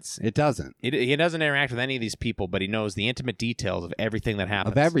any sense. It doesn't. He doesn't interact with any of these people, but he knows the intimate details of everything that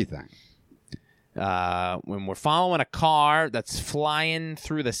happens. Of everything. When we're following a car that's flying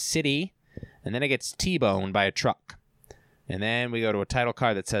through the city, and then it gets T-boned by a truck. And then we go to a title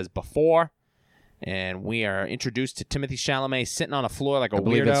card that says Before, and we are introduced to Timothée Chalamet sitting on a floor like a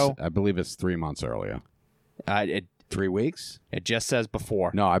weirdo. I believe it's 3 months earlier. It 3 weeks? It just says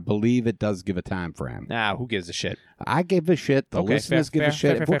Before. No, I believe it does give a time frame. Nah, who gives a shit? I give a shit. The Okay, listeners fair, give a fair,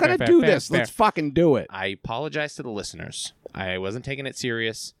 shit. fair, If we're fair, going to fair, do fair, this, fair. let's fucking do it. I apologize to the listeners. I wasn't taking it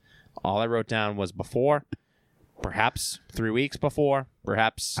serious. All I wrote down was Before. Perhaps 3 weeks before.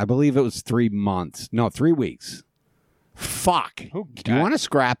 Perhaps. I believe it was 3 months. No, 3 weeks. Fuck. Do you want to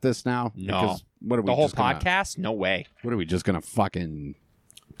scrap this now? No. Because what are we the whole just gonna- podcast? No way. What are we just going to fucking...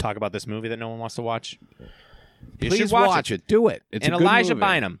 Talk about this movie that no one wants to watch? You Please should watch it. Do it. It's and a good Elijah movie.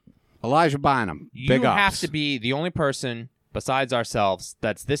 Bynum. Elijah Bynum. You Big ups. have to be the only person besides ourselves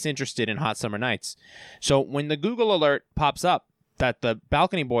that's this interested in Hot Summer Nights. So when the Google alert pops up that the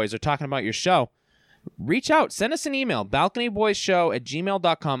Balcony Boys are talking about your show, reach out. Send us an email,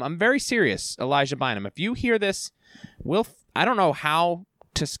 balconyboyshow@gmail.com. I'm very serious, Elijah Bynum. If you hear this, I don't know how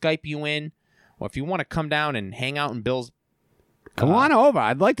to Skype you in, or if you want to come down and hang out in Bill's Come on over.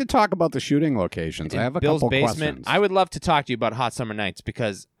 I'd like to talk about the shooting locations. I have a Bill's couple basement. questions. I would love to talk to you about Hot Summer Nights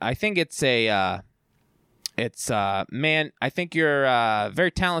because I think it's man, I think you're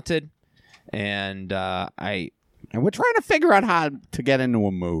very talented, and And we're trying to figure out how to get into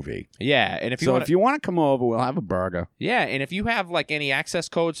a movie. and if you So want if you want to come over, we'll have a burger. and if you have like any access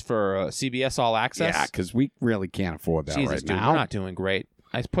codes for CBS All Access, Yeah, because we really can't afford that Jesus, right dude, now. we're not doing great.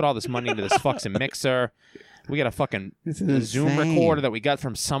 I put all this money into this fucking mixer. We got a fucking This is Zoom insane. recorder that we got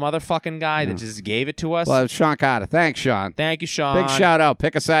from some other fucking guy that just gave it to us. Well, it's Sean Carter. Thanks, Sean. Thank you, Sean. Big shout out.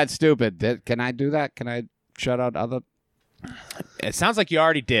 Pick a side, stupid. Can I do that? Can I shout out other? It sounds like you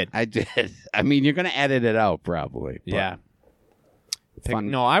already did. I did. I mean, you're going to edit it out probably. but Yeah.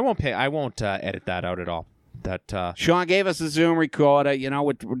 Fun. No, I won't pay. I won't edit that out at all. That Sean gave us a Zoom recorder. You know,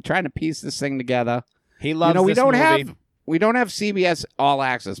 we're trying to piece this thing together. he loves. You know, we this don't movie. have CBS All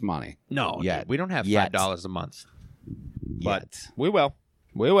Access money. No, Yet. we don't have Yet. $5 a month, but Yet. we will.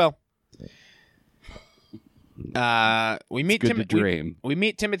 We will. We meet Good to dream. We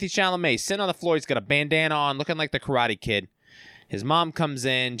meet Timothy Chalamet sitting on the floor. He's got a bandana on, looking like the Karate Kid. His mom comes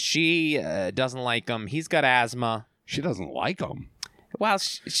in. She doesn't like him. He's got asthma. She doesn't like him. Well,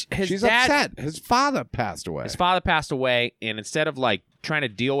 his She's dad, upset. His father passed away. His father passed away, and instead of like trying to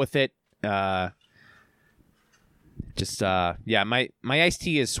deal with it, my iced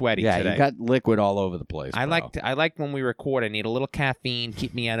tea is sweaty yeah, today. you got liquid all over the place. I bro. like when we record. I need a little caffeine,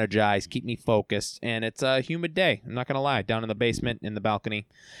 keep me energized, keep me focused, and it's a humid day. I'm not gonna lie. Down in the basement, in the balcony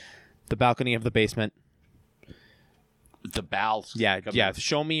of the basement. the bowels. Yeah.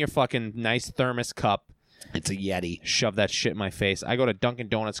 Show me your fucking nice thermos cup. It's a Yeti. Shove that shit in my face. I go to Dunkin'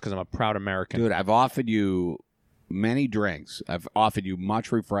 Donuts because I'm a proud American. Dude, I've offered you many drinks. I've offered you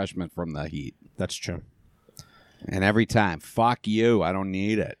much refreshment from the heat. That's true. And every time, fuck you. I don't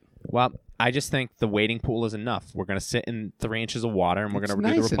need it. Well, I just think the wading pool is enough. We're gonna sit in 3 inches of water and we're It's gonna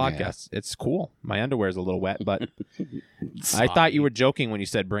do nice the in here. podcast. It's cool. My underwear is a little wet, but I thought you were joking when you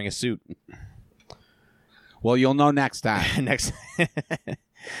said bring a suit. Well, you'll know next time. Next.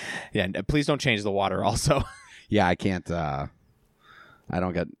 Yeah, please don't change the water also. Yeah, I can't. I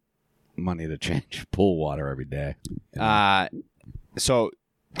don't get money to change pool water every day. So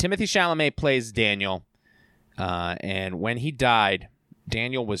Timothy Chalamet plays Daniel, and when he died,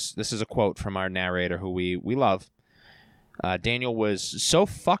 Daniel was. This is a quote from our narrator, who we love. Daniel was so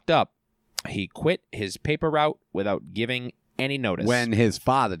fucked up, he quit his paper route without giving any notice. When his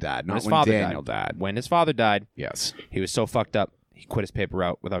father died, not his when father Daniel died. When his father died, Yes. he was so fucked up, he quit his paper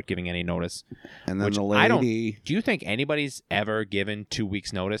route without giving any notice. And then Which the I don't. lady. Do you think anybody's ever given 2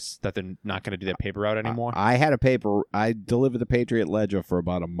 weeks notice that they're not going to do their paper route anymore? I had a paper. I delivered the Patriot Ledger for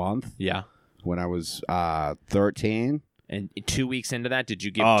about a month Yeah. when I was 13. And 2 weeks into that, did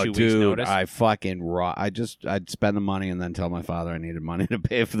you give Oh, 2 weeks dude, notice? I fucking I'd spend the money and then tell my father I needed money to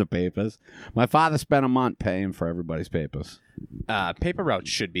pay for the papers. My father spent a month paying for everybody's papers. Paper routes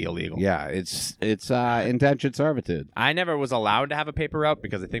should be illegal. Yeah, it's indentured servitude. I never was allowed to have a paper route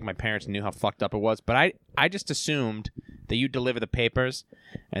because I think my parents knew how fucked up it was. But I just assumed that you deliver the papers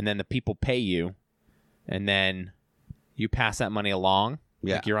and then the people pay you and then you pass that money along.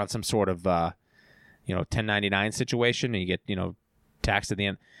 Yeah. Like you're on some sort of 1099 situation and you get, taxed at the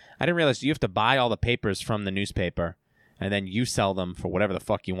end. I didn't realize you have to buy all the papers from the newspaper and then you sell them for whatever the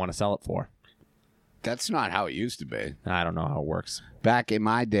fuck you want to sell it for. That's not how it used to be. I don't know how it works. Back in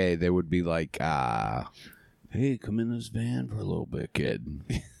my day, they would be like, hey, come in this van for a little bit, kid.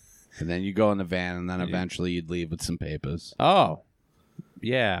 And then you go in the van, and then eventually you'd leave with some papers. Oh,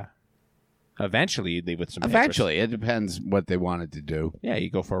 yeah. Eventually, you'd leave with some papers. Eventually. It depends what they wanted to do. Yeah, you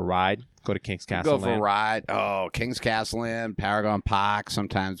go for a ride, go to King's Castle. Go for a ride. Oh, King's Castle Inn, Paragon Park.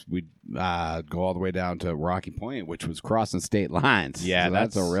 Sometimes we'd go all the way down to Rocky Point, which was crossing state lines. Yeah, So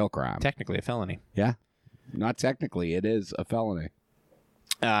that's a real crime. Technically a felony. Yeah. Not technically. It is a felony.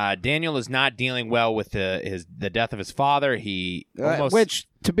 Daniel is not dealing well with the death of his father. He almost Which,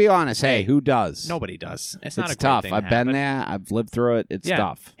 to be honest, hey, who does? nobody does. It's not It's a great tough. thing I've to been happen. there. I've lived through it. It's Yeah.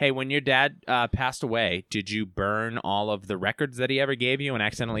 tough. Hey, when your dad passed away, did you burn all of the records that he ever gave you and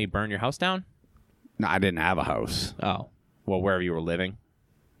accidentally burn your house down? No, I didn't have a house. Oh, well, wherever you were living.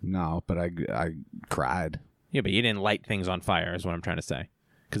 No, but I cried. Yeah, but you didn't light things on fire, is what I'm trying to say.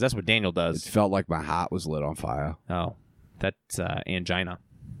 Because that's what Daniel It does. felt like my heart was lit on fire. Oh, that's angina.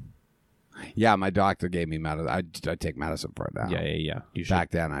 Yeah, my doctor gave me medicine. I take medicine for it now. Yeah. You should.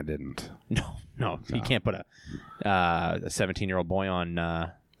 Back then, I didn't. No. You can't put a 17-year-old boy on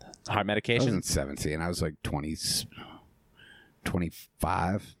heart I medication. wasn't 17. I was like 20,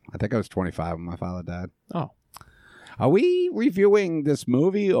 25. I think I was 25 when my father died. Oh. Are we reviewing this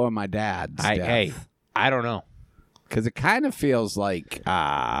movie or my dad's death? Hey, I don't know. Because it kind of feels like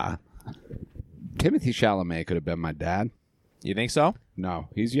Timothy Chalamet could have been my dad. You think so? No,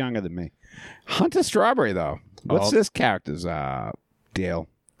 he's younger than me. Hunter Strawberry, though. What's this character's deal?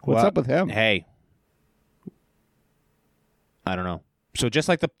 What's up with him? Hey. I don't know. So just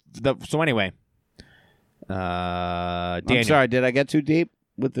like so anyway. Daniel. I'm sorry, did I get too deep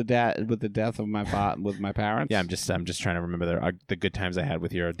with the death of with my parents? Yeah, I'm just trying to remember the good times I had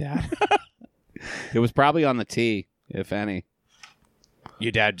with your dad. It was probably on the T, if any.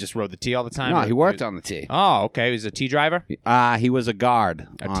 Your dad just rode the T all the time? No, he worked on the T. Oh, okay. He was a T driver? He was a guard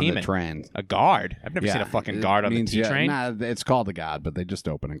on teaman. the train. A guard? I've never seen a fucking guard on the T train. Nah, it's called a guard, but they just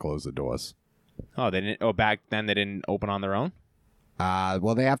open and close the doors. Oh, they didn't. Oh, back then they didn't open on their own?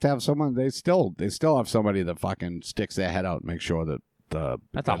 Well, they have to have someone. They still have somebody that fucking sticks their head out and make sure that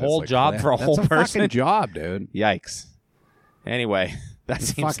That's a whole job for a whole That's a person? fucking job, dude. Yikes. Anyway, that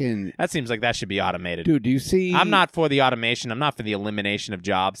seems like that should be automated. Dude, do you see? I'm not for the automation. I'm not for the elimination of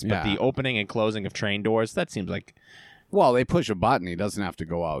jobs, but Yeah. the opening and closing of train doors, that seems like... Well, they push a button. He doesn't have to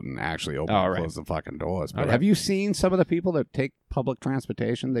go out and actually open and right. close the fucking doors. But All right. have you seen some of the people that take public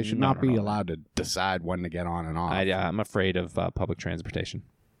transportation? They should No, not no, be no. allowed to decide when to get on and off. I'm afraid of public transportation.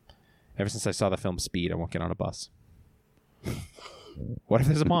 Ever since I saw the film Speed, I won't get on a bus. What if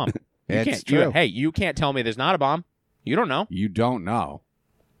there's a bomb? It's true. You can't tell me there's not a bomb. You don't know. You don't know.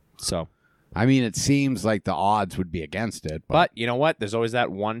 So, I mean, it seems like the odds would be against it, but you know what? There's always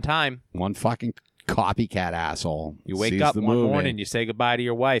that one time one fucking copycat asshole. you wake sees up the one movie. morning, you say goodbye to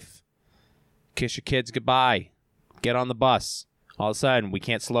your wife, kiss your kids goodbye, get on the bus. All of a sudden, we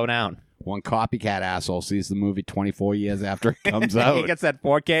can't slow down. One copycat asshole sees the movie 24 years after it comes He out. gets that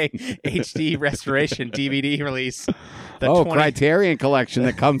 4K HD restoration DVD release. The Criterion Collection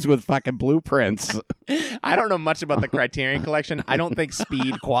that comes with fucking blueprints. I don't know much about the Criterion Collection. I don't think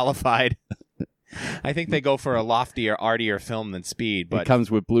Speed qualified. I think they go for a loftier, artier film than Speed. It But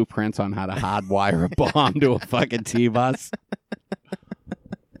comes with blueprints on how to hardwire a bomb to a fucking T-bus.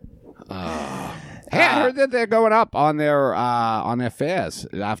 Hey, I heard that they're going up on their fares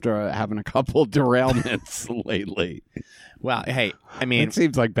after having a couple derailments lately. well, hey, I mean, It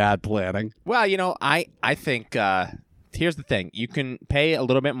seems like bad planning. well, I think here's the thing: you can pay a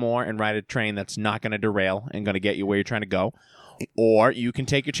little bit more and ride a train that's not going to derail and going to get you where you're trying to go, or you can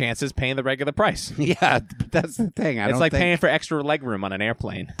take your chances paying the regular price. Yeah, but that's the thing. It's like paying for extra legroom on an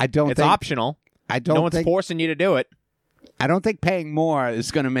airplane. I don't It's think optional. I don't No one's think forcing you to do it. I don't think paying more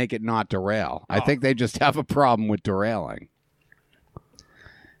is going to make it not derail. I think they just have a problem with derailing.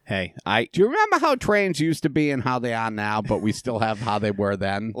 Hey, Do you remember how trains used to be and how they are now, but we still have how they were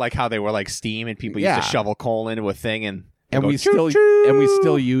then? like how they were like steam and people used Yeah. to shovel coal into a thing and And go, we still "Choo-choo." and we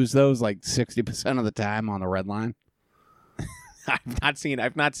still use those like 60% of the time on the red line. I've not seen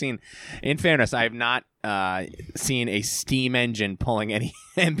in fairness, I have not seen a steam engine pulling any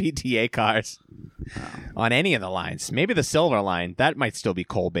MBTA cars on any of the lines. Maybe the Silver Line, that might still be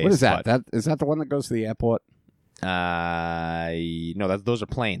coal based. What is that? Is that the one that goes to the airport? No, those are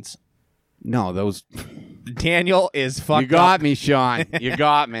planes. No, those. Daniel is fucked You got up. me, Sean. You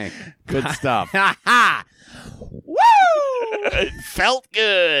got me. Good stuff. Woo! It felt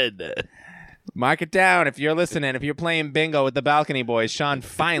good. Mark it down if you're listening. If you're playing bingo with the Balcony Boys, Sean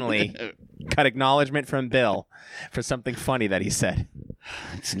finally got acknowledgement from Bill for something funny that he said.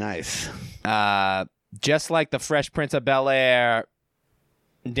 It's nice. Just like the Fresh Prince of Bel-Air,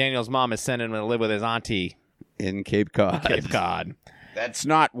 Daniel's mom is sending him to live with his auntie. In Cape Cod. Cape Cod. That's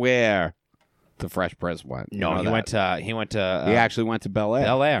not where the Fresh Prince went. You No, know he that. went to. He actually went to Bel Air.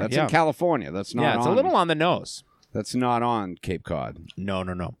 Bel Air, That's yeah. in California. That's not. yeah, it's a little on the nose. That's not on Cape Cod. No.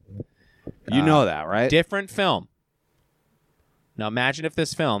 You know that, right? Different film. Now imagine if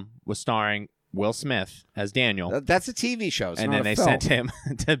this film was starring Will Smith as Daniel, That's a TV show. It's and not then a they film. sent him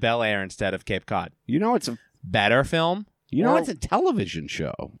to Bel Air instead of Cape Cod. You know, it's a. Better film? You know, Or- it's a television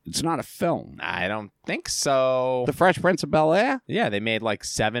show. It's not a film. I don't think so. The Fresh Prince of Bel Air. Yeah, they made like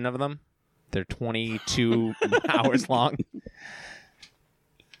 7 of them. They're 22 hours long.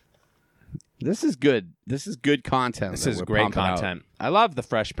 This is good. This is good content. This that is we're great pumping out. content. I love The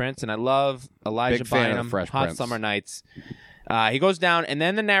Fresh Prince, and I love Elijah Big fan of The Bynum, Fresh Hot Prince. Summer Nights. He goes down, and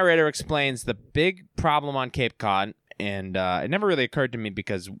then the narrator explains the big problem on Cape Cod And it never really occurred to me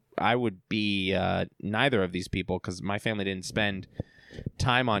because I would be neither of these people because my family didn't spend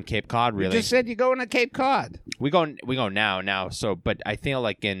time on Cape Cod really. You just said you're going to Cape Cod. We go now. So, but I feel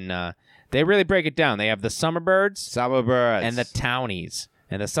like they really break it down. They have the Summerbirds and the Townies.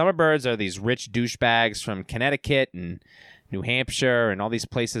 And the Summerbirds are these rich douchebags from Connecticut and New Hampshire and all these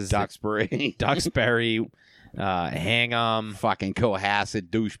places. Duxbury. Duxbury, Hingham. Fucking Cohasset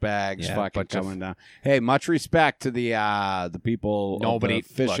douchebags Yeah, fucking bunch of- coming down. Hey, much respect to the people Nobody- of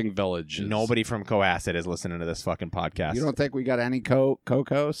the fishing villages. Nobody from Cohasset is listening to this fucking podcast. You don't think we got any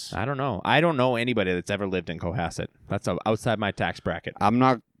Cocos? I don't know. I don't know anybody that's ever lived in Cohasset. That's outside my tax bracket.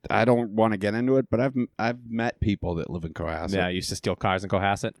 I don't want to get into it, but I've met people that live in Cohasset. Yeah, I used to steal cars in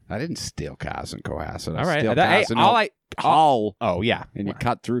Cohasset. I didn't steal cars in Cohasset. All right. Steal Hey, cars in all Hull, oh, yeah. and you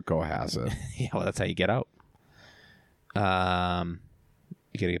cut through Cohasset. Yeah, well, that's how you get out. You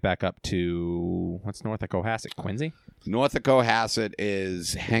gotta get back up to what's north of Cohasset? Quincy? North of Cohasset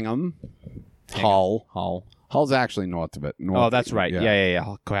is Hingham, Hull. Hull's actually north of it. Oh, that's right.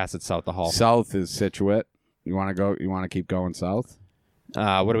 Yeah. Cohasset south of Hull. South is Situate. You want to go? You want to keep going south?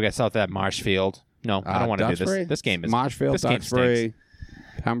 What do we got south of that? Marshfield. No, I don't want to do Duxbury? this. This game is Marshfield, this game Duxbury, stinks.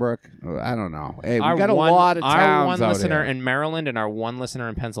 Pembroke. I don't know. Hey, we Our got a lot of our towns one out listener here. in Maryland and our one listener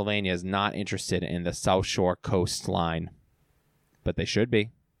in Pennsylvania is not interested in the South Shore coastline, but they should be.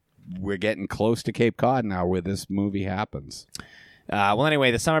 We're getting close to Cape Cod now, where this movie happens. Well,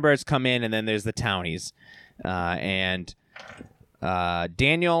 anyway, the Summerbirds come in, and then there's the Townies. And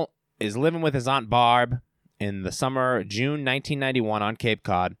Daniel is living with his Aunt Barb in the summer, June 1991 on Cape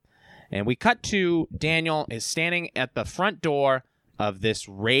Cod. And we cut to Daniel is standing at the front door of this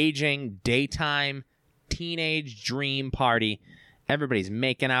raging daytime teenage dream party. Everybody's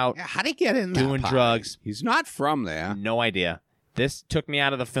making out, Yeah, how would he get in there? doing drugs. He's not from there. No idea. This took me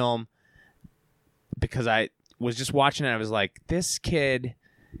out of the film because I was just watching it. I was like, this kid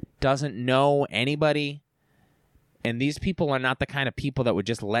doesn't know anybody. And these people are not the kind of people that would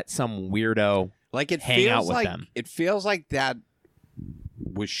just let some weirdo Like it hang feels out with like them. it feels like that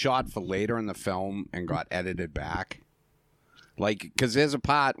was shot for later in the film and got edited back. Like, because there's a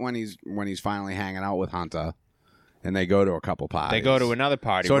part when he's finally hanging out with Hunter, and they go to a couple parties. They go to another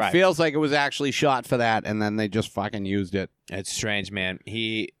party. So right. it feels like it was actually shot for that, and then they just fucking used it. It's strange, man.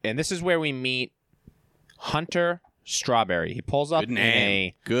 And this is where we meet Hunter Strawberry. He pulls up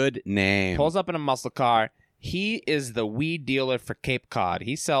Good name. pulls up in a muscle car. He is the weed dealer for Cape Cod.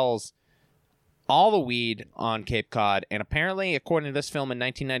 He sells all the weed on Cape Cod, and apparently, according to this film in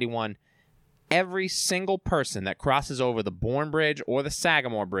 1991, every single person that crosses over the Bourne Bridge or the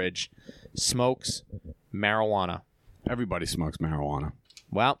Sagamore Bridge smokes marijuana. Everybody smokes marijuana.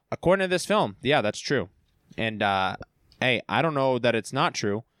 Well, according to this film, yeah, that's true. And, hey, I don't know that it's not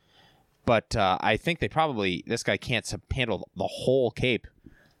true, but I think this guy can't handle the whole Cape.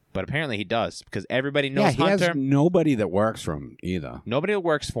 But apparently he does, because everybody knows he Hunter. has nobody that works for him either. Nobody that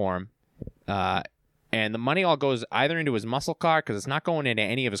works for him. And the money all goes either into his muscle car, because it's not going into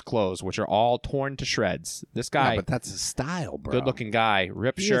any of his clothes, which are all torn to shreds. This guy, Yeah, but that's his style, bro. good-looking guy,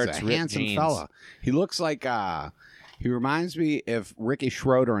 ripped He shirts, is a ripped handsome jeans. fella. He looks like he reminds me if Ricky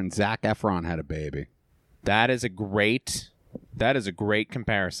Schroeder and Zac Efron had a baby, That is a great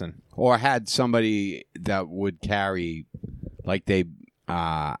comparison. or had somebody that would carry, like they.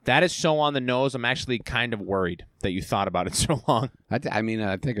 That is so on the nose. I'm actually kind of worried that you thought about it so long. I mean,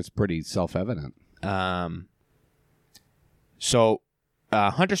 I think it's pretty self-evident. So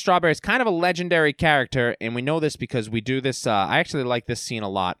Hunter Strawberry is kind of a legendary character, and we know this because we do this. I actually like this scene a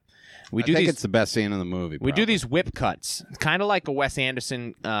lot. I think it's the best scene in the movie. We do these whip cuts, kind of like a Wes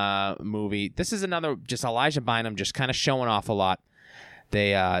Anderson movie. This is another, just Elijah Bynum just kind of showing off a lot.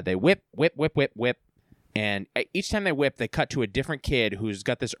 They whip, and each time they whip, they cut to a different kid who's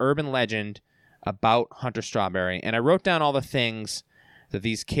got this urban legend about Hunter Strawberry. And I wrote down all the things that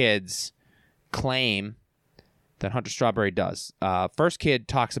these kids claim that Hunter Strawberry does. First kid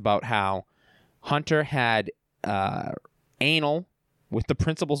talks about how Hunter had anal with the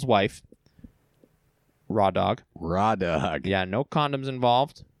principal's wife. Raw dog. Yeah, no condoms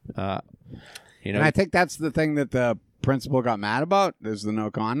involved. And I think that's the thing that the principal got mad about, is the no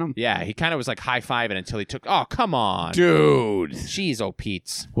condom. Yeah, he kind of was like high-fiving until he took, oh, come on. Dude. Jeez, oh,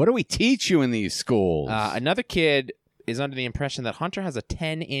 Pete's. What do we teach you in these schools? Another kid is under the impression that Hunter has a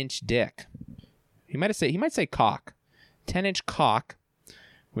 10-inch dick. He might say cock. 10-inch cock,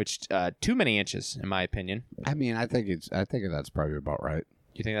 which too many inches, in my opinion. I mean, I think that's probably about right.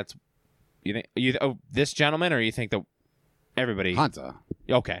 You think this gentleman, or you think that Everybody. Hunter.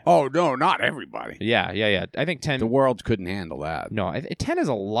 Okay. Oh, no, not everybody. Yeah. I think 10. The world couldn't handle that. No, 10 is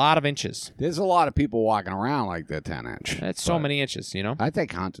a lot of inches. There's a lot of people walking around like they're 10-inch. That's so many inches, you know? I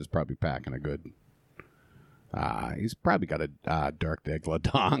think Hunter's probably packing a good... he's probably got a Dirk Diggler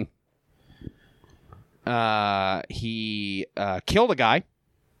dong. He killed a guy.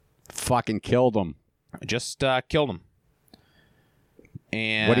 Fucking killed him. Just killed him.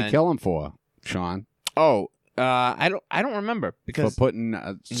 And What'd he kill him for, Sean? Oh, I don't remember For because putting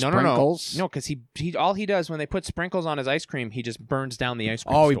sprinkles? No, because he all he does when they put sprinkles on his ice cream, he just burns down the ice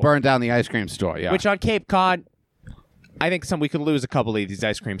cream. Oh, he store. burned down the ice cream store, yeah. Which on Cape Cod, I think we could lose a couple of these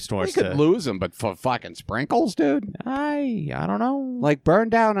ice cream stores. We could lose them, but for fucking sprinkles, dude? I don't know. Like, burn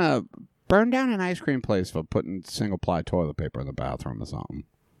down an ice cream place for putting single-ply toilet paper in the bathroom or something.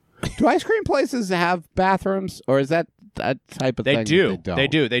 Do ice cream places have bathrooms, or is that type of They thing? do. That They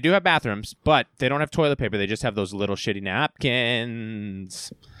do. They do have bathrooms, but they don't have toilet paper. They just have those little shitty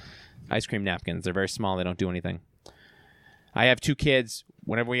napkins. Ice cream napkins. They're very small. They don't do anything. I have 2 kids.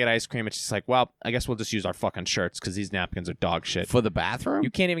 Whenever we get ice cream, it's just like, well, I guess we'll just use our fucking shirts because these napkins are dog shit. For the bathroom?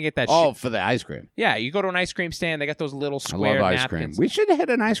 You can't even get that Oh, shit. for the ice cream. Yeah, you go to an ice cream stand. They got those little I square love ice napkins. cream. We should hit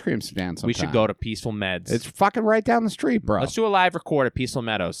an ice cream stand sometime. We should go to Peaceful Meds. It's fucking right down the street, bro. Let's do a live record at Peaceful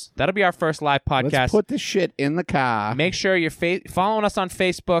Meadows. That'll be our first live podcast. Let's put this shit in the car. Make sure you're following us on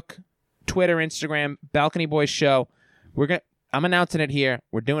Facebook, Twitter, Instagram, Balcony Boys Show. I'm announcing it here.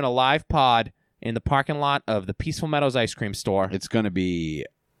 We're doing a live pod in the parking lot of the Peaceful Meadows ice cream store. It's going to be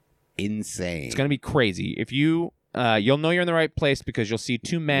insane. It's going to be crazy. If you'll know you're in the right place because you'll see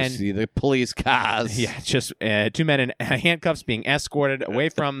 2 men. You see the police cars. Yeah, just 2 men in handcuffs being escorted away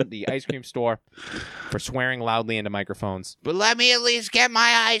from the ice cream store for swearing loudly into microphones. But let me at least get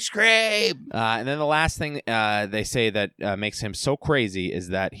my ice cream. And then the last thing they say that makes him so crazy is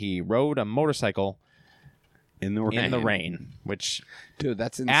that he rode a motorcycle In the rain. which Dude,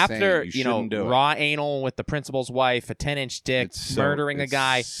 that's insane. after, you shouldn't do it. raw anal with the principal's wife, a 10-inch dick, It's murdering a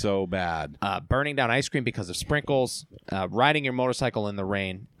guy, so bad. burning down ice cream because of sprinkles, riding your motorcycle in the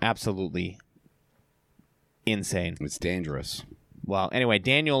rain, absolutely insane. It's dangerous. Well, anyway,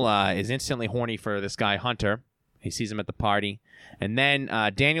 Daniel is instantly horny for this guy, Hunter. He sees him at the party. And then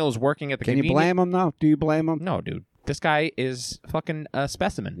Daniel is working at the Can you blame him, though? Do you blame him? No, dude. This guy is fucking a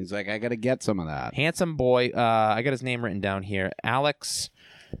specimen. He's like, I got to get some of that. Handsome boy. I got his name written down here. Alex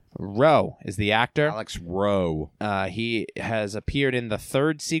Rowe is the actor. Alex Rowe. He has appeared in the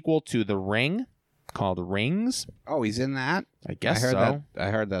 3rd sequel to The Ring called Rings. Oh, he's in that? I guess heard so. I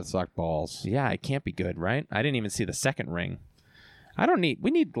heard that sucked balls. Yeah, it can't be good, right? I didn't even see the 2nd Ring.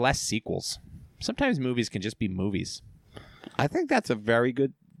 We need less sequels. Sometimes movies can just be movies. I think that's a very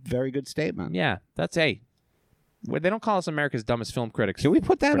good statement. Yeah, that's they don't call us America's dumbest film critics. Can we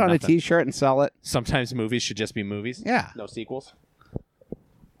put that for on nothing. a T-shirt and sell it? Sometimes movies should just be movies. Yeah. No sequels.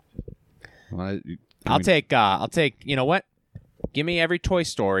 I'll take. You know what? Give me every Toy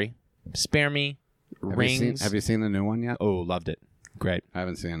Story. Spare me Rings. Have you seen the new one yet? Oh, loved it. Great. I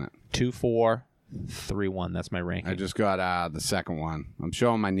haven't seen it. 2, 4, 3, 1. That's my ranking. I just got the second one. I'm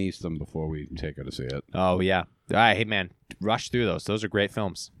showing my niece them before we take her to see it. Oh yeah. All right, hey man, rush through those. Those are great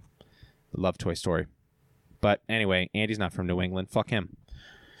films. Love Toy Story. But anyway, Andy's not from New England. Fuck him.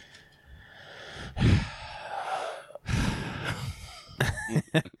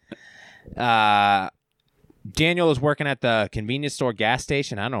 Daniel is working at the convenience store gas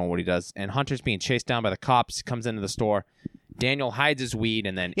station. I don't know what he does. And Hunter's being chased down by the cops. He comes into the store. Daniel hides his weed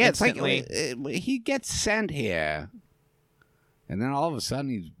and then instantly... It's like he gets sent here. And then all of a sudden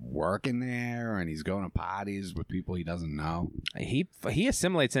he's working there and he's going to parties with people he doesn't know. He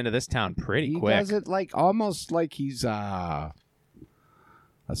assimilates into this town pretty He quick. does it like almost like he's a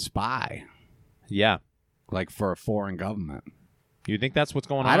spy. Yeah. Like for a foreign government. You think that's what's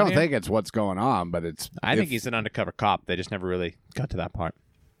going on I don't here? think it's what's going on, but it's... I think he's an undercover cop. They just never really got to that part.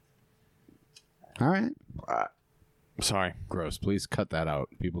 All right. Sorry. Gross. Please cut that out.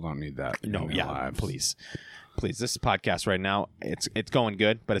 People don't need that. No, in their yeah, lives. please. Please, this podcast right now, it's going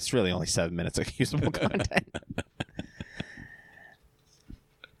good, but it's really only 7 minutes of usable content.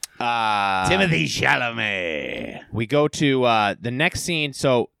 Timothy Chalamet. We go to the next scene.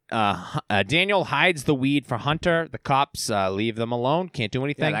 So Daniel hides the weed for Hunter. The cops leave them alone. Can't do Yeah,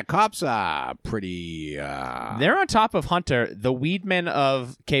 anything. that cop's pretty... They're on top of Hunter, the weedman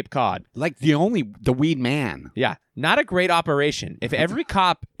of Cape Cod. like the weed man. Yeah, not a great operation. If every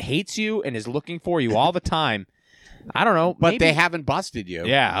cop hates you and is looking for you all the time, I don't know. But maybe- they haven't busted you.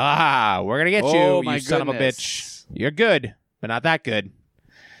 Yeah, we're gonna get Oh, you, my you son of a goodness. bitch. You're good, but not that good.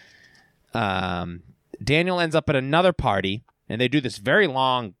 Daniel ends up at another party, And they do this very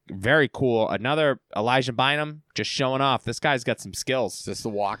long, very cool. Another Elijah Bynum just showing off. This guy's got some skills. Is this the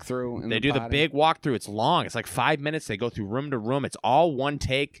walkthrough? They do the big walkthrough. It's long. It's like 5 minutes. They go through room to room. It's all one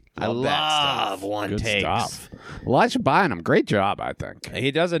take. I Love that love stuff. one Good takes. stuff. Elijah Bynum, great job, I think.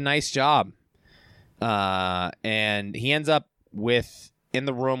 He does a nice job. And he ends up in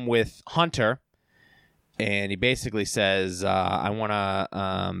the room with Hunter. And he basically says, I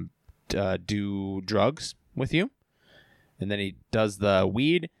want to do drugs with you. And then he does the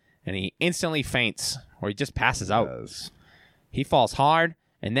weed, and he instantly faints, or he just passes out. Yes. He falls hard,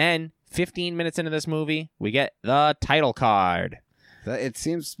 and then 15 minutes into this movie, we get the title card. It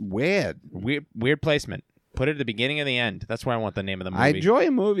seems weird. Weird placement. Put it at the beginning of the end. That's where I want the name of the movie. I enjoy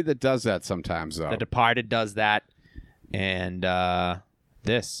a movie that does that sometimes, though. The Departed does that, and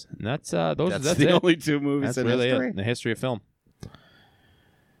this. And that's That's it. the only two movies That's in really history. it in the history of film.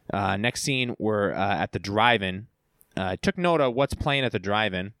 Next scene, we're at the drive-in. I took note of what's playing at the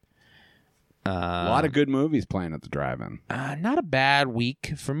drive-in. A lot of good movies playing at the drive-in. Not a bad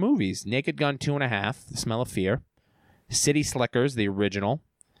week for movies. Naked Gun 2.5, The Smell of Fear. City Slickers, the original.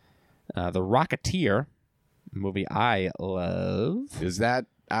 The Rocketeer, a movie I love. Is that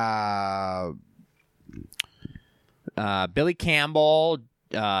Billy Campbell,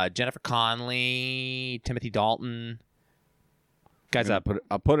 Jennifer Connelly, Timothy Dalton. Guys, I'll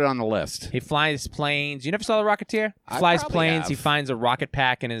put it on the list. he flies planes. You never saw The Rocketeer? I Flies probably planes. have. He finds a rocket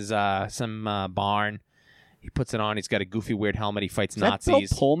pack in his some barn. He puts it on. He's got a goofy, weird helmet. He fights Is that Nazis.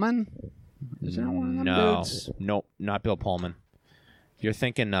 Bill Pullman? Is that one of them No, dudes? nope, not Bill Pullman. You're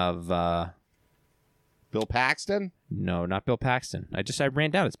thinking of Bill Paxton? no, not Bill Paxton. I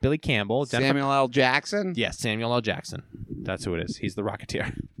ran down. It's Billy Campbell. Samuel L. Jackson? Yes, Samuel L. Jackson. That's who it is. He's the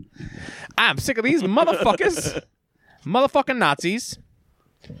Rocketeer. I'm sick of these motherfuckers. Motherfucking Nazis.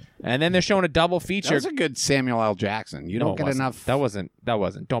 And then they're showing a double That feature. was a good Samuel L. Jackson. You No, don't it get wasn't. enough. That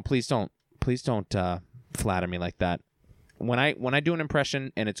wasn't. Please don't flatter me like that. When I do an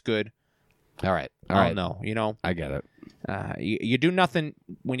impression and it's good, All right. no, you know, I get it. you do nothing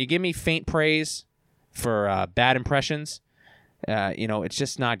when you give me faint praise for bad impressions. You know, it's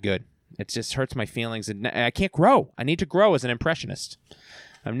just not good. It just hurts my feelings, and I can't grow. I need to grow as an impressionist.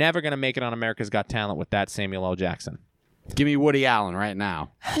 I'm never gonna make it on America's Got Talent with that Samuel L. Jackson. Give me Woody Allen right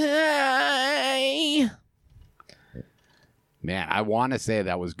now. Hey. Man, I want to say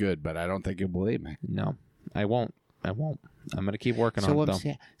that was good, but I don't think you'll believe me. No, I won't. I'm gonna keep working on it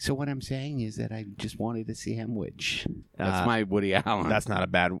though. So what I'm saying is that I just wanted a sandwich. That's Uh, my Woody Allen. That's not a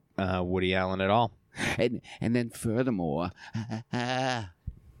bad Woody Allen at all. and then furthermore,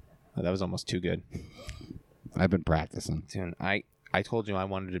 Oh, that was almost too good. I've been practicing. Dude, I told you I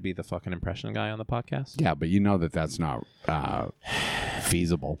wanted to be the fucking impression guy on the podcast. Yeah, but you know that that's not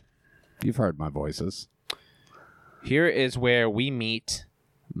feasible. You've heard my voices. Here is where we meet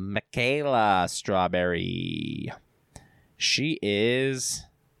Michaela Strawberry. She is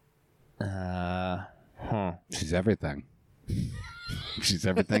She's everything. She's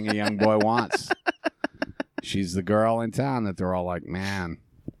everything a young boy wants. She's the girl in town that they're all like, man.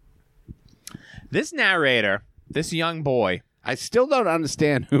 This narrator, this young boy. I still don't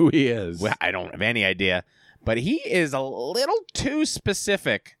understand who he is. Well, I don't have any idea, but he is a little too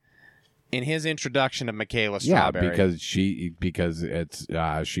specific in his introduction of Michaela Strawberry. because it's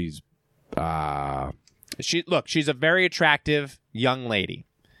she's She's a very attractive young lady.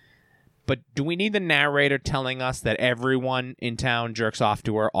 But do we need the narrator telling us that everyone in town jerks off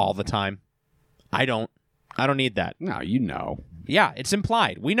to her all the time? I don't need that. no, you know. Yeah, it's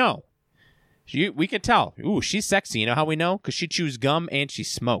implied. We know. We can tell. Ooh, she's sexy. You know how we know? Because she chews gum and she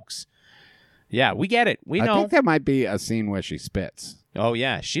smokes. Yeah, we get it. We know. I think there might be a scene where she spits. Oh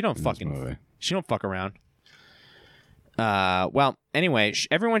yeah, she don't in this fucking. movie. She don't fuck around. Well, anyway,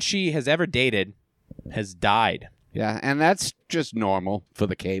 everyone she has ever dated has died. Yeah, and that's just normal for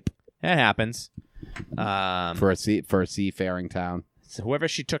the Cape, That happens. for a seafaring town. So whoever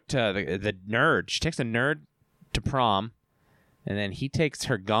she took to the nerd, she takes a nerd to prom, and then he takes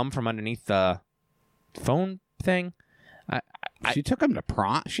her gum from underneath the phone thing. She took him to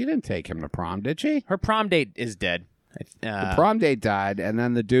prom. She didn't take him to prom, did she? Her prom date is dead. The prom date died, and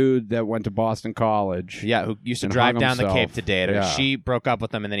then the dude that went to Boston College. Yeah, who used to And drive hung down the himself. Cape to date her. Yeah. She broke up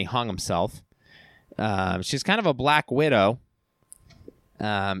with him, and then he hung himself. She's kind of a black widow.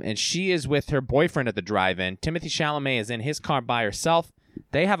 And she is with her boyfriend at the drive-in. Timothy Chalamet is in his car by herself.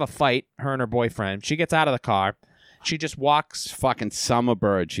 They have a fight, her and her boyfriend. She gets out of the car. She just walks. Fucking summer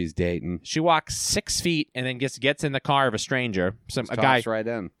bird she's dating. She walks 6 feet and then gets in the car of a stranger, a Tops right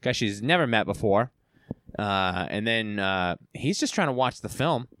in. guy she's never met before. And then he's just trying to watch the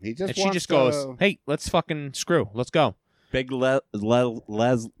film. He just And she wants just goes, to- "Hey, let's fucking screw. Let's go." Big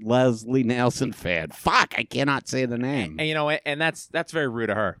Leslie Nielsen fan. Fuck, I cannot say the name. And you know, and that's very rude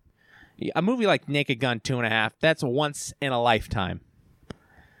of her. A movie like Naked Gun 2.5, that's once in a lifetime.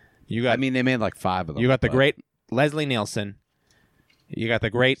 You got, I mean, they made like 5 of them. you got the but- great Leslie Nielsen. You got the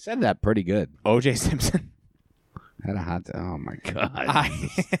great Said that pretty good. O.J. Simpson. Had a hot. Oh my god.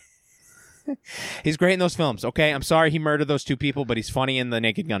 He's great in those films. Okay, I'm sorry he murdered those 2 people, but he's funny in the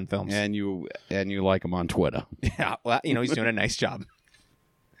Naked Gun films. And you like him on Twitter. Yeah, well, you know, he's doing a nice job.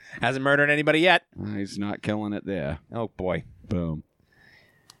 Hasn't murdered anybody yet. He's not killing it there. Oh boy. Boom.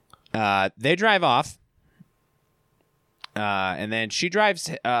 They drive off, and then she drives.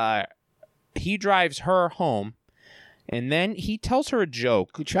 He drives her home, and then he tells her a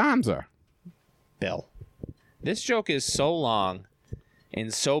joke. He charms her. Bill, this joke is so long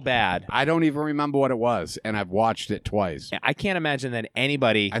and so bad. I don't even remember what it was, and I've watched it twice. I can't imagine that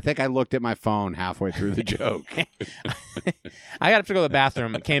anybody. I think I looked at my phone halfway through the joke. I got to go to the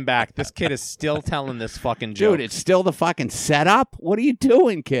bathroom. Came back. This kid is still telling this fucking joke. Dude, it's still the fucking setup? What are you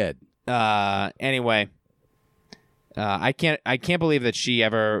doing, kid? Anyway, I can't believe that she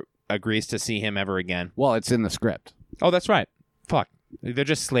ever agrees to see him ever again. Well, it's in the script. Oh, that's right. Fuck. They're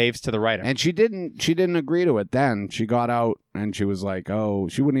just slaves to the writer. And she didn't agree to it then. She got out and she was like, oh,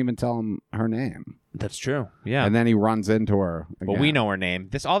 she wouldn't even tell him her name. That's true. Yeah. And then he runs into her again. But we know her name.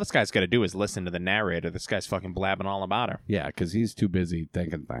 All this guy's got to do is listen to the narrator. This guy's fucking blabbing all about her. Yeah, because he's too busy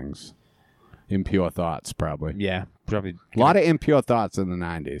thinking things. Impure thoughts, probably. Yeah, probably. A lot of impure thoughts in the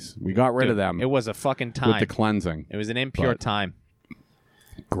 90s. We got rid of them It was a fucking time. with the cleansing. It was an impure But- time.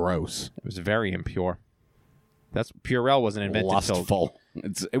 Gross. It was very impure. That's Purell wasn't invented till. Lustful.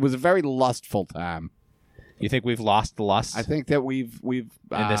 It was a very lustful time. You think we've lost the lust? I think that we've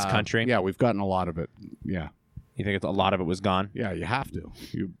In this country? Yeah, we've gotten a lot of it. Yeah. You think a lot of it was gone? Yeah, you have to.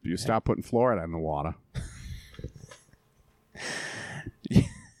 You stop putting Florida in the water.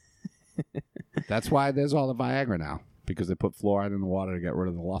 That's why there's all the Viagra now, because they put fluoride in the water to get rid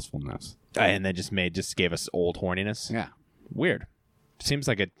of the lustfulness. And then just gave us old horniness. Yeah. Weird. Seems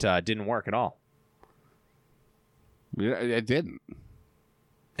like it didn't work at all. It didn't.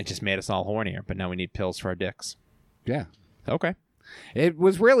 It just made us all hornier, but now we need pills for our dicks. Yeah. Okay. It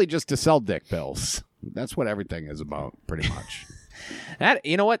was really just to sell dick pills. That's what everything is about, pretty much.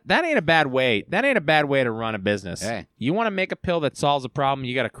 You know what? That ain't a bad way. That ain't a bad way to run a business. Hey. You want to make a pill that solves a problem,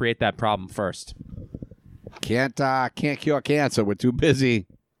 you got to create that problem first. Can't cure cancer. We're too busy.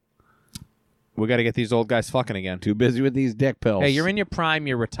 We got to get these old guys fucking again. Too busy with these dick pills. Hey, you're in your prime,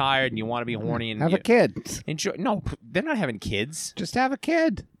 you're retired, and you want to be horny and Have a kid. enjoy. No, they're not having kids. Just have a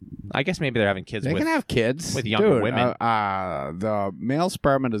kid. I guess maybe they're having kids They with. can have kids with younger Dude, women. The male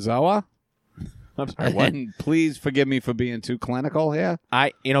spermatozoa. I'm sorry, what? And please forgive me for being too clinical here.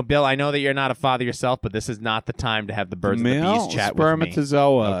 Bill, I know that you're not a father yourself, but this is not the time to have the birds and the Male bees chat with me.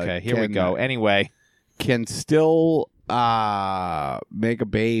 spermatozoa. Okay, here we go. Anyway, Can still make a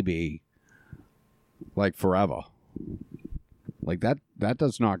baby like forever. Like that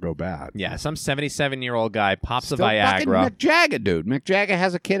does not go bad. yeah, some 77-year-old guy pops Still a fucking Viagra. Mick Jagger, dude. Mick Jagger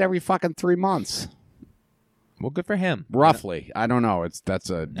has a kid every fucking 3 months. Well, good for him. Roughly. I don't know.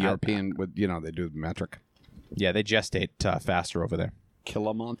 That's a European with they do the metric. Yeah, they gestate faster over there.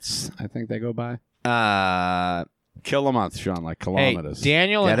 Kilomonths, I think they go by. Kilomonths, Sean, like Hey, kilometers.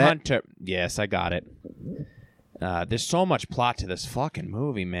 Daniel Get and it? Hunter. Yes, I got it. There's so much plot to this fucking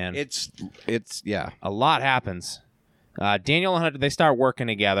movie, man. It's yeah. A lot happens. Daniel and Hunter, they start working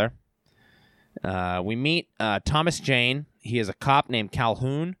together. We meet Thomas Jane. He is a cop named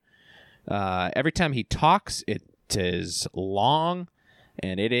Calhoun. Every time he talks, it is long,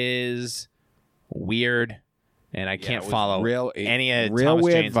 and it is weird, and I can't it was any of real Thomas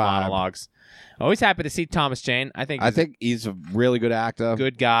weird Jane's vibe. monologues. Always happy to see Thomas Jane. I think he's a really good actor.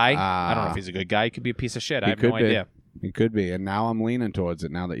 good guy. I don't know if he's a good guy. He could be a piece of shit. I have no idea. He could be. And now I'm leaning towards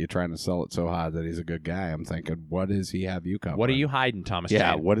it now that you're trying to sell it so hard that he's a good guy. I'm thinking, what does he have you covered? What are you hiding, Thomas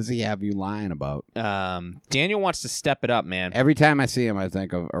Yeah, Jane? what does he have you lying about? Daniel wants to step it up, man. Every time I see him, I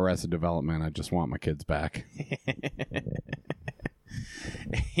think of Arrested Development. I just want my kids back.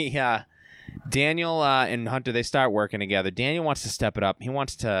 Daniel and Hunter, they start working together. Daniel wants to step it up. He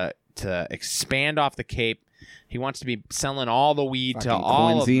wants to expand off the Cape. He wants to be selling all the weed to Fucking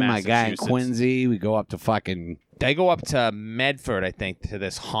all Quincy, of my guy in Massachusetts. Quincy. We go up to fucking... They go up to Medford, I think, to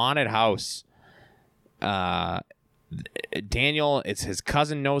this haunted house. Daniel, it's his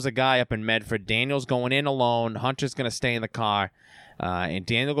cousin knows a guy up in Medford. Daniel's going in alone. Hunter's going to stay in the car. And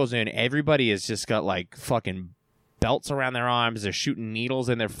Daniel goes in. Everybody has just got like fucking belts around their arms. They're shooting needles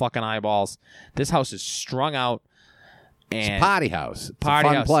in their fucking eyeballs. This house is strung out. It's a And party house. It's Party a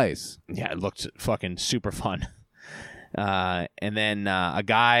fun house. place. yeah, it looked fucking super fun. And then a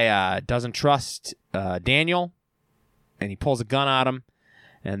guy doesn't trust Daniel, and he pulls a gun at him.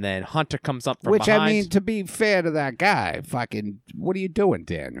 And then Hunter comes up from behind. I mean, to be fair to that guy, fucking, what are you doing,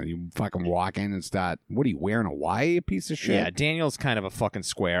 Daniel? You fucking walk in and start, what are you wearing, a Y, you piece of shit? Yeah, Daniel's kind of a fucking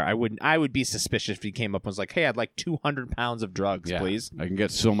square. I would be suspicious if he came up and was like, "Hey, I'd like 200 pounds of drugs, please." I can get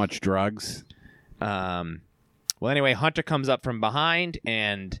so much drugs. Well, anyway, Hunter comes up from behind,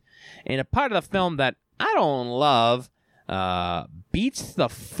 and in a part of the film that I don't love, beats the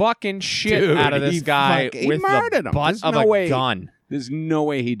fucking shit Dude, out of this guy he with murdered the him. butt There's of no a way. gun. There's no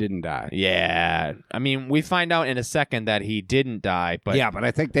way he didn't die. Yeah, I mean, we find out in a second that he didn't die, but yeah, but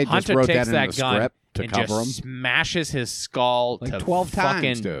I think they just Hunter wrote takes that in the gun script to and cover just him. smashes his skull Like to 12 times,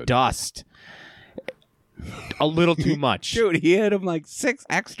 fucking dude. dust. A little too much. Dude, he hit him like 6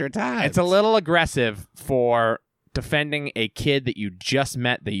 extra times. It's a little aggressive for defending a kid that you just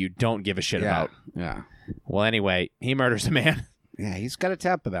met that you don't give a shit about. Yeah. Well, anyway, he murders a man, Yeah, he's got a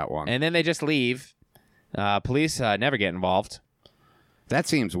temper, that one. and then they just leave. Police never get involved. That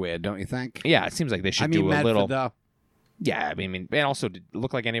seems weird, don't you think? Yeah, it seems like they should I mean, do a Medford, little. though. Yeah, I mean, and also, did it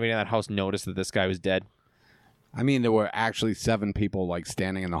look like anybody in that house noticed that this guy was dead? I mean, there were actually 7 people like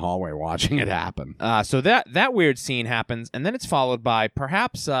standing in the hallway watching it happen. So that weird scene happens, and then it's followed by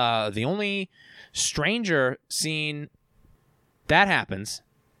perhaps the only stranger scene that happens.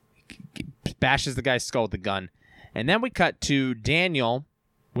 Bashes the guy's skull with the gun, and then we cut to Daniel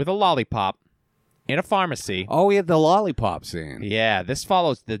with a lollipop in a pharmacy. Oh, we had the lollipop scene. Yeah, this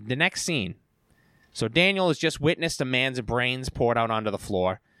follows the next scene. So Daniel has just witnessed a man's brains poured out onto the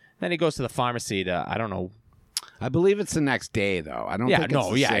floor. Then he goes to the pharmacy to, I don't know. I believe it's the next day, though. I don't think it's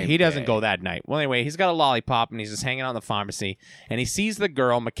the same he doesn't day. go that night. Well, anyway, he's got a lollipop, and he's just hanging out in the pharmacy, and he sees the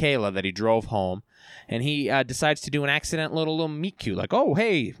girl, Michaela, that he drove home, and he decides to do an accident little meet cute, like, oh,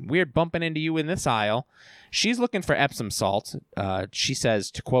 hey, weird bumping into you in this aisle. She's looking for Epsom salt. She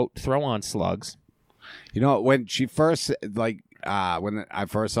says, to quote, throw on slugs. You know, when she first, when I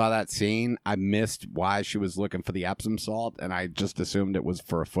first saw that scene, I missed why she was looking for the Epsom salt, and I just assumed it was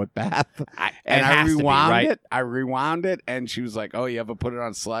for a foot bath. And I rewound it, and she was like, "Oh, you ever put it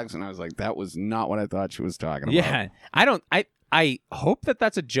on slugs?" And I was like, "That was not what I thought she was talking about." Yeah, I hope that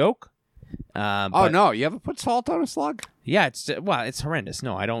that's a joke. Oh But, no, you ever put salt on a slug? Yeah, it's horrendous.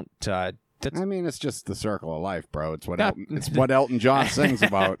 No, I don't. I mean, it's just the circle of life, bro. It's what Yeah. it's what Elton John sings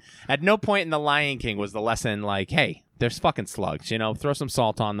about. At no point in The Lion King was the lesson like, hey, there's fucking slugs, throw some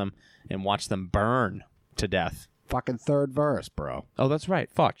salt on them and watch them burn to death. Fucking third verse, bro. Oh, that's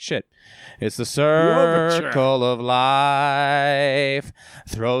right. Fuck, shit. It's the overture. circle of life.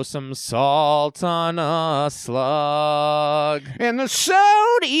 Throw some salt on a slug. And the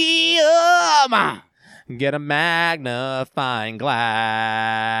sodium. Get a magnifying glass.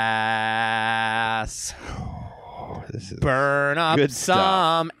 This is Burn up good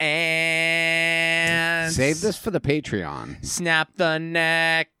some ants. Save this for the Patreon. Snap the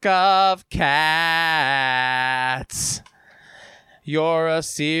neck of cats. You're a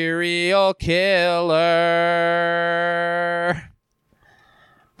serial killer.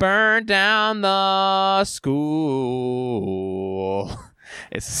 Burn down the school.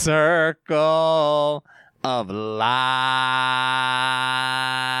 It's a circle of life.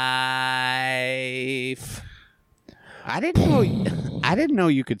 I didn't know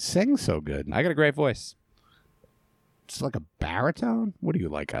you could sing so good. I got a great voice. It's like a baritone. What are you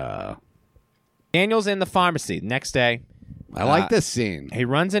like a? Daniel's in the pharmacy. Next day, I like this scene. he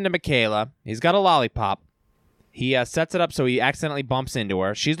runs into Michaela. He's got a lollipop. He sets it up so he accidentally bumps into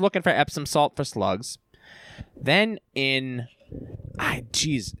her. She's looking for Epsom salt for slugs. Then this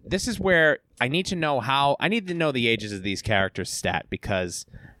is where I need to know the ages of these characters stat, because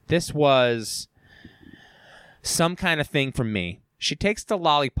this was some kind of thing for me. She takes the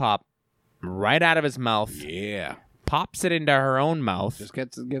lollipop right out of his mouth, Yeah, pops it into her own mouth. just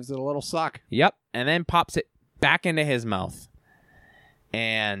gives it a little suck. Yep, and then pops it back into his mouth.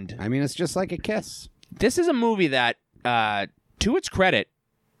 And I mean, it's just like a kiss. this is a movie that, to its credit,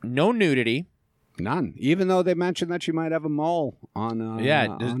 no nudity. None. Even though they mentioned that she might have a mole on. on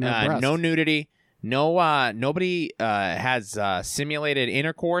her breast. No nudity. No, nobody has simulated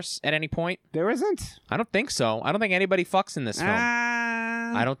intercourse at any point. There isn't. I don't think so. I don't think anybody fucks in this film.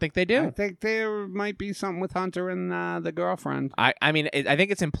 I don't think they do. I think there might be something with Hunter and the girlfriend. I mean, I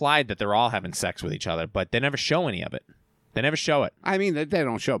think it's implied that they're all having sex with each other, but they never show any of it. They never show it. I mean, they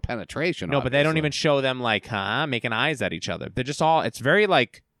don't show penetration. No, but they don't obviously. even show them making eyes at each other. They're just all. It's very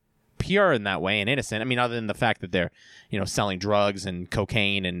pure in that way and innocent. I mean, other than the fact that they're selling drugs and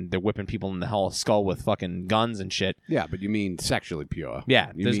cocaine and they're whipping people in the whole skull with fucking guns and shit. Yeah, but you mean sexually pure?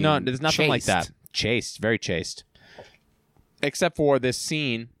 Yeah, You there's mean nothing like that. chaste. Chaste, very chaste. except for this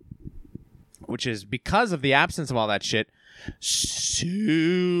scene, which is because of the absence of all that shit,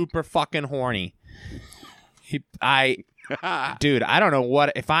 super fucking horny. Dude, I don't know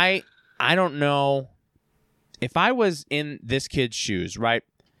what I don't know if I was in this kid's shoes, right?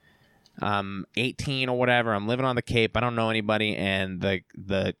 18 or whatever. I'm living on the Cape. I don't know anybody, and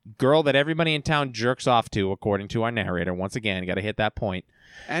the girl that everybody in town jerks off to, according to our narrator. Once again, got to hit that point.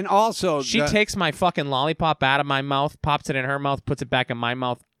 And also, She takes my fucking lollipop out of my mouth, pops it in her mouth, puts it back in my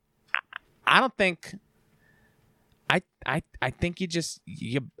mouth. I don't think. I think you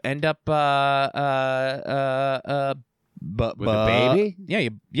end up with a baby.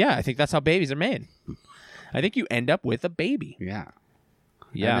 Yeah. I think that's how babies are made. I think you end up with a baby. Yeah.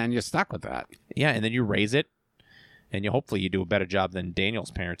 Yeah. And then you're stuck with that. Yeah, and then you raise it, and hopefully you do a better job than Daniel's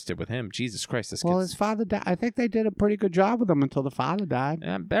parents did with him. Jesus Christ, this Well, kid's... his father died. I think they did a pretty good job with him until the father died.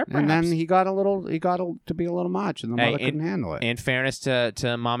 Yeah, And then he got to be a little much, and the mother couldn't handle it. In fairness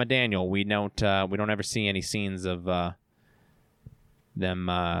to Mama Daniel, we don't ever see any scenes of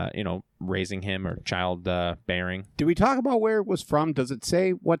them raising him or child bearing. Did we talk about where it was from? Does it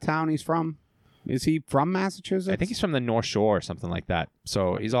say what town he's from? Is he from Massachusetts? I think he's from the North Shore or something like that.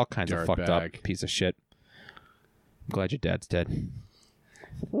 So he's all kinds of fucked up piece of shit. I'm glad your dad's dead.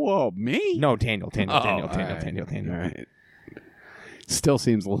 Whoa, me? No, Daniel. All right. Still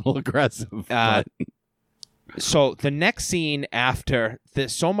seems a little aggressive. But... So the next scene after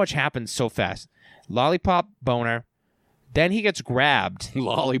this, so much happens so fast. Lollipop boner. Then he gets grabbed.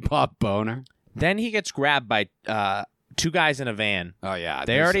 Lollipop boner. Then he gets grabbed by two guys in a van. Oh yeah,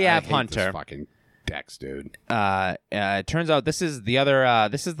 They already have I hate Hunter. This fucking Dex, dude. It turns out this is the other.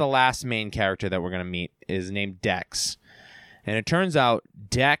 This is the last main character that we're gonna meet. Is named Dex, and it turns out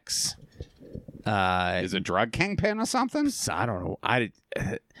Dex is a drug kingpin or something. I don't know.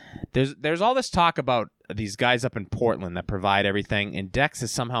 There's all this talk about these guys up in Portland that provide everything, and Dex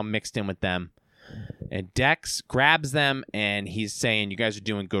is somehow mixed in with them. And Dex grabs them, and he's saying, "You guys are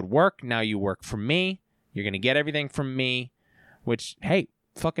doing good work. Now you work for me. You're gonna get everything from me," which, hey,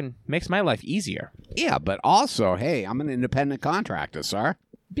 fucking makes my life easier. Yeah, but also, hey, I'm an independent contractor, sir.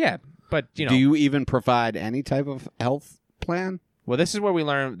 Yeah, but Do you even provide any type of health plan? Well, this is where we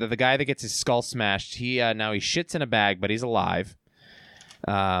learn that the guy that gets his skull smashed, he shits in a bag, but he's alive.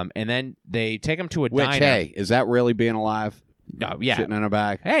 And then they take him to a Which, diner. hey, is that really being alive? Oh, yeah. Shitting in a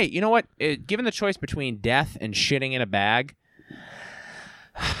bag? Hey, you know what? Given the choice between death and shitting in a bag,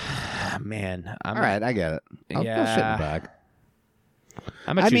 man, All right, I get it. I'll shit in a bag.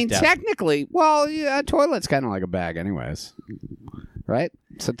 I mean, death. Technically, well, yeah, a toilet's kind of like a bag anyways. Right?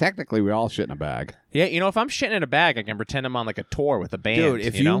 So technically, we all shit in a bag. Yeah, if I'm shitting in a bag, I can pretend I'm on like a tour with a band. Dude,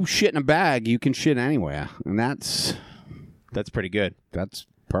 if you shit in a bag, you can shit anywhere. And that's pretty good. That's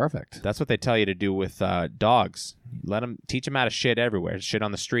perfect. That's what they tell you to do with dogs. Teach them how to shit everywhere. Shit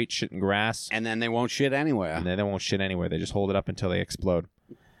on the street, shit in grass. And then they won't shit anywhere. And then they won't shit anywhere. They just hold it up until they explode.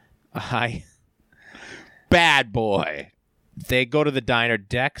 Bad boy. They go to the diner.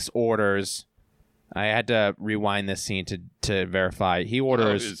 Dex orders. I had to rewind this scene to verify. He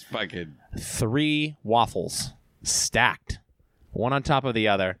orders 3 waffles stacked, one on top of the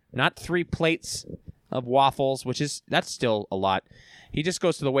other. Not 3 plates of waffles, that's still a lot. He just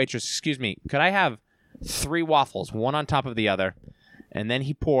goes to the waitress, "Excuse me, could I have 3 waffles, one on top of the other?" And then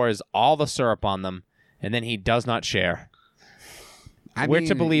he pours all the syrup on them, and then he does not share. We're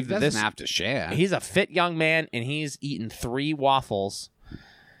to believe that doesn't have to share. He's a fit young man, and he's eaten 3 waffles.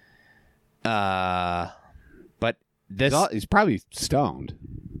 But this... He's probably stoned.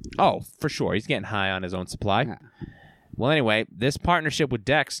 Oh, for sure. He's getting high on his own supply. Yeah. Well, anyway, this partnership with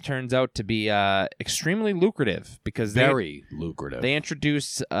Dex turns out to be extremely lucrative because Very lucrative. They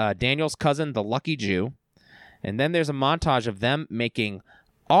introduce Daniel's cousin, the Lucky Jew, and then there's a montage of them making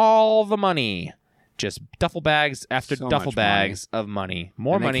all the money. Just duffel bags after So duffel much bags of money.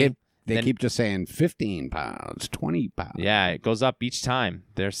 More And money. They keep just saying 15 pounds, 20 pounds. Yeah, it goes up each time.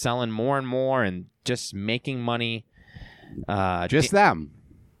 They're selling more and more and just making money. Just them.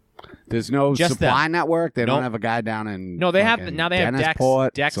 There's no Just supply them. network. They Nope. don't have a guy down in No, they have fucking now. They have Dex.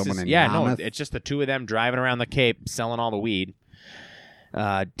 Dennisport, Dex someone is, in yeah, no, Yarmouth. it's just the 2 of them driving around the Cape selling all the weed.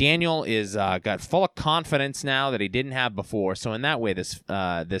 Daniel is got full of confidence now that he didn't have before. So in that way, this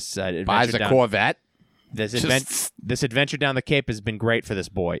adventure buys a down, Corvette. This adventure down the Cape has been great for this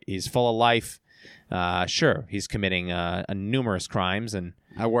boy. He's full of life. Sure, he's committing numerous crimes, and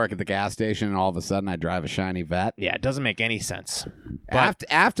I work at the gas station, and all of a sudden I drive a shiny Vet. yeah, it doesn't make any sense. But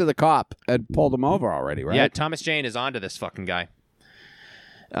After the cop had pulled him over already, right? yeah, Thomas Jane is onto this fucking guy.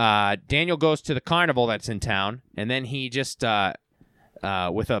 Daniel goes to the carnival that's in town, and then he just,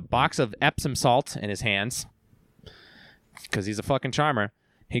 with a box of Epsom salt in his hands, because he's a fucking charmer.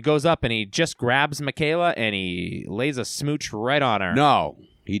 He goes up and he just grabs Michaela and he lays a smooch right on her. No,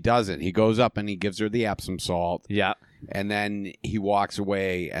 he doesn't. He goes up and he gives her the Epsom salt, Yeah. and then he walks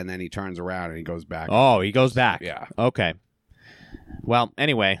away, and then he turns around and he goes back. Oh, he goes back. Yeah. Okay. Well,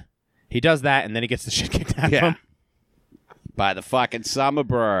 anyway, he does that and then he gets the shit kicked out of Yeah. him. By the fucking summer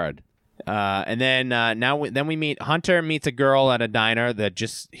bird. And then then we meet Hunter meets a girl at a diner that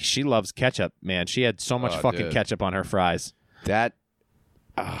she loves ketchup, man. She had so much fucking dude. ketchup on her fries. That.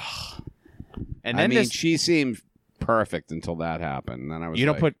 And I then mean, she seemed perfect until that happened. And then I was you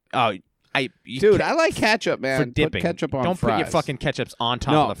don't like, put dude, I like ketchup, man. for Put dipping. ketchup on Don't fries. put your fucking ketchups on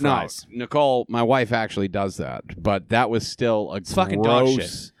top of the fries. No, Nicole, my wife actually does that, but that was still a It's fucking dog shit.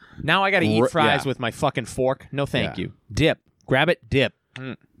 gross. Now I got to eat fries yeah. with my fucking fork. No, thank Yeah. you. Dip. Grab it. Dip.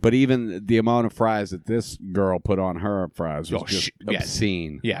 But even the amount of fries that this girl put on her fries was Oh, just yeah.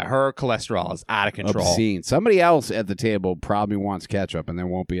 obscene. Yeah, her cholesterol is out of control. Obscene. Somebody else at the table probably wants ketchup, and there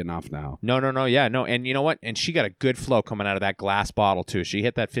won't be enough now. No. Yeah, no. And you know what? And she got a good flow coming out of that glass bottle, too. She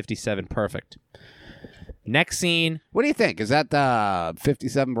hit that 57 perfect. Next scene. What do you think? Is that the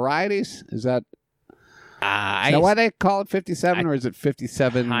 57 varieties? Is that Is why they call it 57, or is it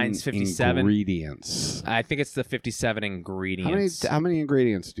 57 Heinz 57? ingredients? I think it's the 57 ingredients. How many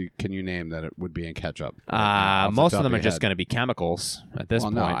ingredients can you name that it would be in ketchup? Off the Most top of them are your just head. going to be chemicals at this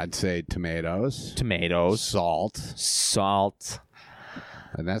Well, point. no, I'd say tomatoes, Tomatoes, salt, salt.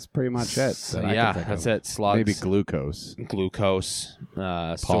 and that's pretty much it. that I can Yeah, think that's of. it. Slugs. Maybe glucose. Glucose,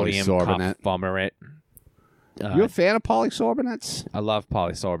 sodium Polysorbonate. carbonate. You a fan of polysorbonates? I love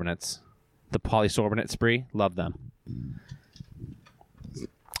polysorbonates. The polysorbonate spree, love them.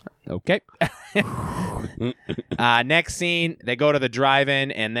 Okay. Next scene, they go to the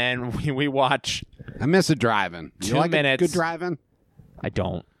drive-in, and then we watch. I miss a driving. You 2 like minutes. a good driving? I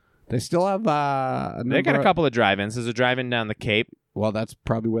don't. They still have They got a couple of drive-ins. There's a drive-in down the Cape. Well, that's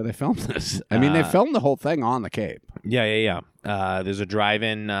probably where they filmed this. I mean, they filmed the whole thing on the Cape. Yeah. There's a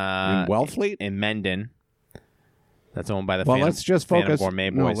drive-in In Wellfleet? in Mendon. That's owned by the Well, Phantom, let's just Phantom focus. Gourmet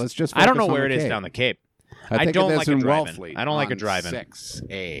No, Boys. let's just I don't know focus on where the it is Cape. down the Cape. I think don't it is like a in drive-in. Wellfleet. I don't like a on drive-in.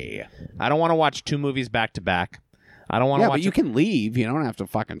 6A. I don't want to watch 2 movies back to back. I don't want to Yeah, watch. but you can leave. You don't have to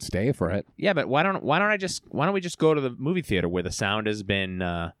fucking stay for it. Yeah, but why don't we just go to the movie theater where the sound has been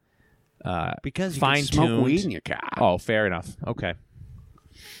Because fine smoke tuned. weed in your car. Oh, fair enough. Okay.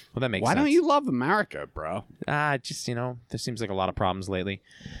 Well, that makes Why sense. don't you love America, bro? Just there seems like a lot of problems lately.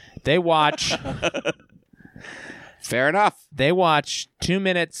 They watch. Fair enough. They watch 2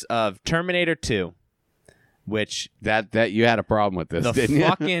 minutes of Terminator 2, which That you had a problem with this, the didn't you?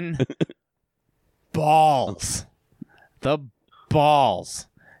 fucking balls, the balls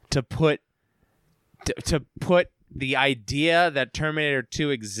to put the idea that Terminator 2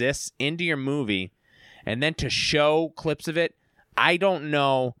 exists into your movie, and then to show clips of it. I don't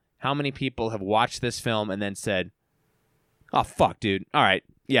know how many people have watched this film and then said, "Oh fuck, dude! All right,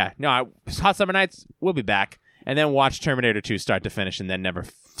 yeah, no, Hot Summer Nights, we'll be back." And then watch Terminator 2 start to finish and then never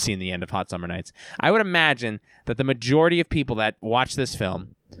seen the end of Hot Summer Nights. I would imagine that the majority of people that watch this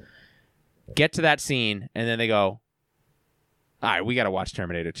film get to that scene and then they go, all right, we got to watch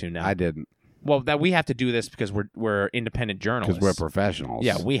Terminator 2 now. I didn't. Well, that we have to do this because we're independent journalists. Because we're professionals.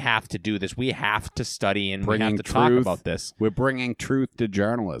 Yeah, we have to do this. We have to study and we Bringing have to talk truth. about this. We're bringing truth to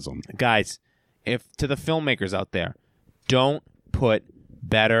journalism. Guys, if to the filmmakers out there, don't put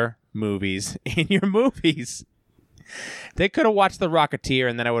better movies in your movies. They could have watched The Rocketeer,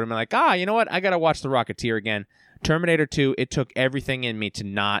 and then I would have been like, you know what? I got to watch The Rocketeer again. Terminator 2, it took everything in me to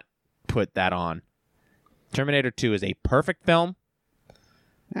not put that on. Terminator 2 is a perfect film.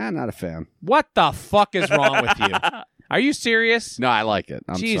 Not a fan. What the fuck is wrong with you? Are you serious? No, I like it.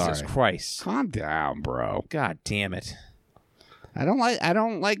 I'm Jesus sorry. Christ. Calm down, bro. God damn it. I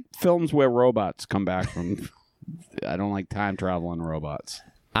don't like films where robots come back from. I don't like time traveling robots.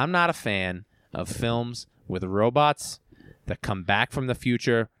 I'm not a fan of films with robots that come back from the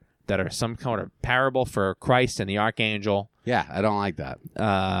future that are some kind of parable for Christ and the Archangel. Yeah, I don't like that.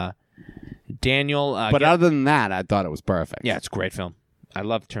 Daniel. But other than that, I thought it was perfect. Yeah, it's a great film. I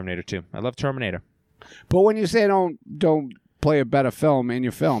love Terminator 2. I love Terminator. But when you say don't play a better film in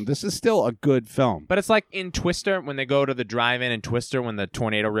your film, this is still a good film. But it's like in Twister when they go to the drive-in in Twister when the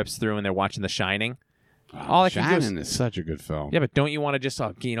tornado rips through and they're watching The Shining. All I can do Shining is such a good film. Yeah, but don't you want to just,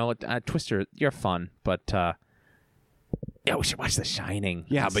 Twister, you're fun, but yeah, we should watch The Shining.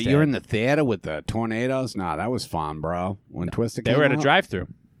 Yeah, but instead. you're in the theater with the tornadoes? Nah, that was fun, bro. When Twister They came were at a out? drive-through.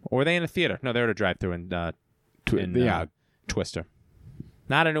 Or were they in a theater? No, they were at a drive-through in Twister.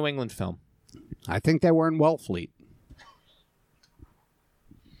 Not a New England film. I think they were in Wellfleet.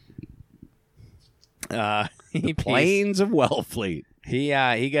 He pees. Plains of Wellfleet.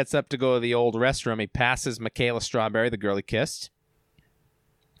 He gets up to go to the old restroom. He passes Michaela Strawberry, the girl he kissed,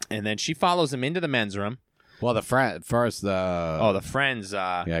 and then she follows him into the men's room. Well, the friend first. The friends.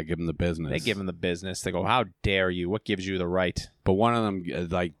 Yeah, give him the business. They give him the business. They go, "How dare you? What gives you the right?" But one of them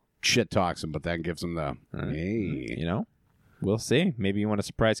like shit talks him, but then gives him the hey. You know, we'll see. Maybe you want to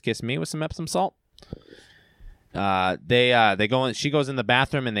surprise kiss me with some Epsom salt. They go in. She goes in the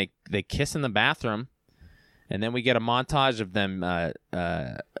bathroom and they kiss in the bathroom, and then we get a montage of them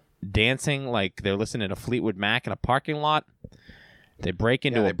dancing like they're listening to Fleetwood Mac in a parking lot. They break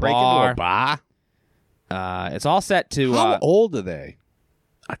into a bar. It's all set to. How old are they?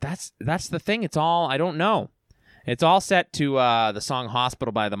 That's the thing. It's all I don't know. It's all set to the song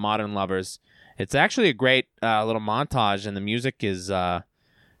 "Hospital" by the Modern Lovers. It's actually a great little montage, and the music is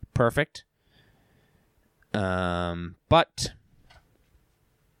perfect. But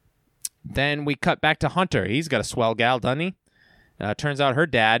then we cut back to Hunter. He's got a swell gal, doesn't he? Turns out her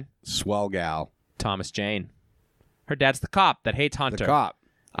dad, Swell gal. Thomas Jane. Her dad's the cop that hates Hunter. The cop.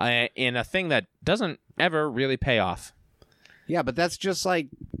 In a thing that doesn't ever really pay off. Yeah, but that's just like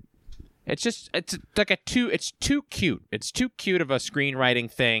it's like it's too cute. It's too cute of a screenwriting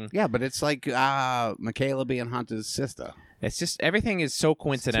thing. yeah, but it's like Michaela being Hunter's sister. It's just everything is so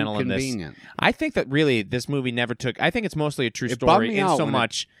coincidental Too in this. convenient. I think that really this movie never took. I think it's mostly a true It bummed story me in out so when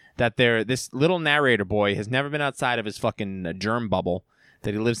much that this little narrator boy has never been outside of his fucking germ bubble.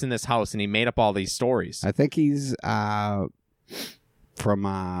 That he lives in this house and he made up all these stories. I think he's from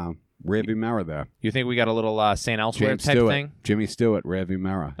Rearview Mirror there. You think we got a little St. Elsewhere James type Stewart. thing? Jimmy Stewart, Rearview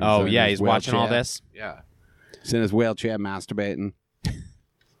Mirror. Oh in yeah, his he's watching all wheelchair. this. Yeah. He's in his wheelchair masturbating.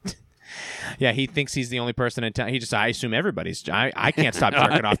 Yeah, he thinks he's the only person in town. I assume everybody's. I can't stop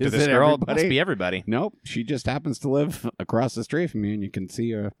jerking off to Is this it girl. everybody? It must be everybody. Nope. She just happens to live across the street from you, and you can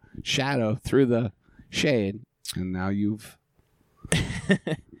see her shadow through the shade. And now you've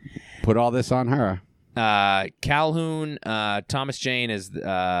put all this on her. Calhoun, Thomas Jane is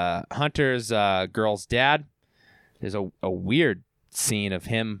Hunter's girl's dad. There's a weird scene of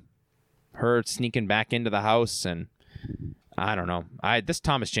her sneaking back into the house, and I don't know. This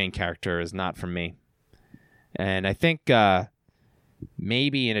Thomas Jane character is not for me, and I think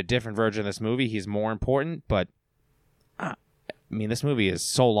maybe in a different version of this movie he's more important. But I mean, this movie is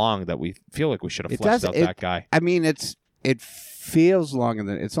so long that we feel like we should have fleshed out that guy. I mean, it feels longer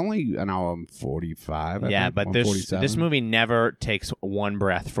than it's only an hour and 45. Yeah, think, but or this 47. movie never takes one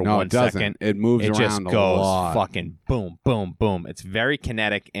breath for No, 1 it doesn't. second. It moves It around just a goes lot. fucking boom, boom, boom. It's very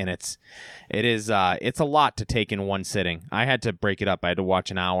kinetic, and it's a lot to take in one sitting. I had to break it up. I had to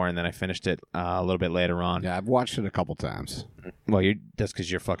watch an hour, and then I finished it a little bit later on. Yeah, I've watched it a couple times. Well, that's because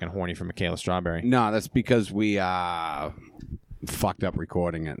you're fucking horny for Michaela Strawberry. No, that's because we fucked up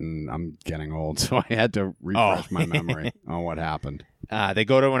recording it, and I'm getting old, so I had to refresh my memory on what happened. They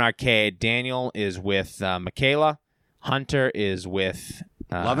go to an arcade. Daniel is with Michaela. Hunter is with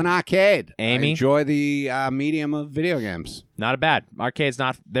Love an arcade. Amy? I enjoy the medium of video games. Not bad. Arcades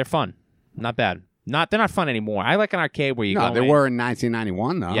they're fun. Not bad. They're not fun anymore. I like an arcade where you go. No, they were in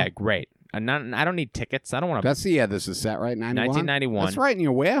 1991 though. Yeah, great. I don't need tickets. I don't want to. That's the year this is set, right? 91? 1991. That's right in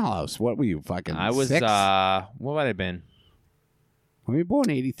your warehouse. What were you, fucking I was 6? what would I have been? Were you born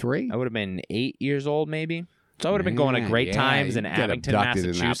 83? I would have been 8 years old, maybe. So I would have been going to Great Times in you got Abington, abducted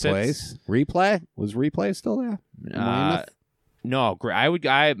Massachusetts. in that place. Replay? Was Replay still there? Weymouth? No,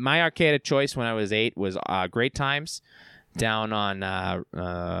 my arcade of choice when I was 8 was Great Times down on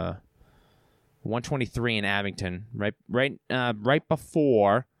 123 in Abington, right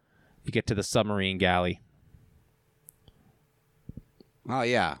before you get to the submarine galley. Oh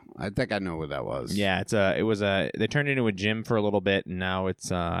yeah, I think I know what that was. Yeah, they turned it into a gym for a little bit, and now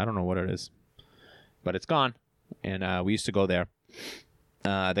it's I don't know what it is, but it's gone, and we used to go there.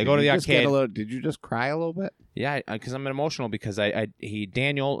 They go to the arcade. Did you just cry a little bit? Yeah, because I'm emotional because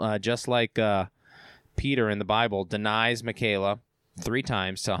Daniel, just like Peter in the Bible, denies Michaela 3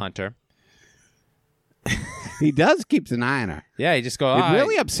 times to Hunter. He does keep denying her. Yeah, he just goes. It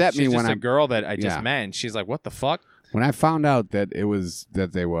really upset me she's when just a girl that I just met, and she's like, "What the fuck?" When I found out that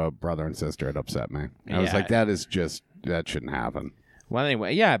they were brother and sister, it upset me. I was Yeah. like, that shouldn't happen. Well,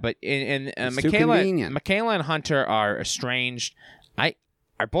 anyway, yeah, but in It's too Michaela convenient. and Hunter are estranged. Are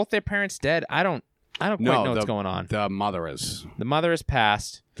both their parents dead? I don't quite know what's going on. The mother is. The mother is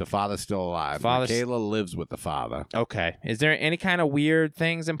passed. The father's still alive. Michaela lives with the father. Okay. Is there any kind of weird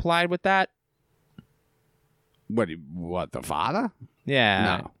things implied with that? What, the father?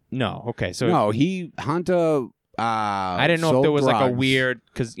 Yeah. No. Okay. So No, Hunter I didn't know if there was like a weird,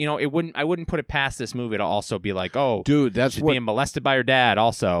 because I wouldn't put it past this movie to also be like, oh, dude, that's she's what being molested by her dad.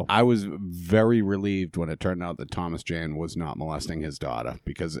 Also, I was very relieved when it turned out that Thomas Jane was not molesting his daughter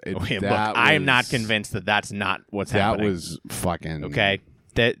because I am not convinced that that's not what's happening. That was fucking okay.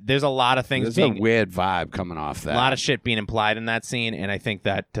 There's a lot of things. There's a weird vibe coming off that. A lot of shit being implied in that scene, and I think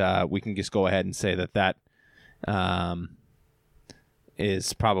that we can just go ahead and say that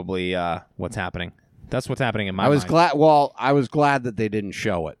is probably what's happening. That's what's happening in my mind. I was glad that they didn't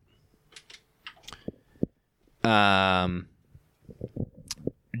show it.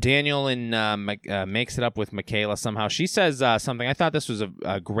 Daniel makes it up with Michaela somehow. She says something. I thought this was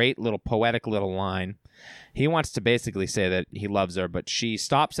a great little poetic little line. He wants to basically say that he loves her, but she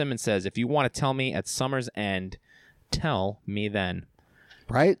stops him and says, "If you want to tell me at summer's end, tell me then."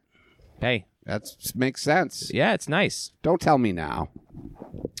 Right? Hey. That makes sense. Yeah, it's nice. Don't tell me now.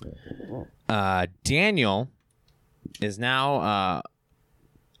 Daniel is now,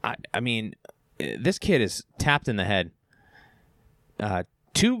 I mean, this kid is tapped in the head.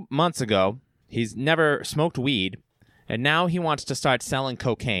 2 months ago, he's never smoked weed, and now he wants to start selling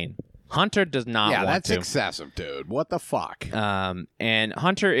cocaine. Hunter does not want to. Yeah, that's excessive, dude. What the fuck? And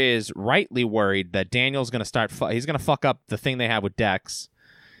Hunter is rightly worried that Daniel's going to start, he's going to fuck up the thing they have with Dex.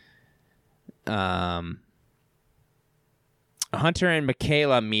 Hunter and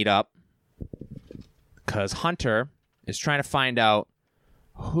Michaela meet up because Hunter is trying to find out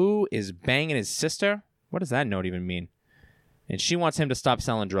who is banging his sister. What does that note even mean? And she wants him to stop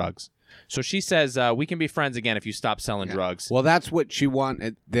selling drugs. So she says, we can be friends again if you stop selling drugs. Well, that's what she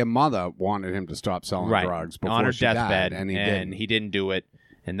wanted. Their mother wanted him to stop selling drugs before on her she deathbed, died, and he didn't do it.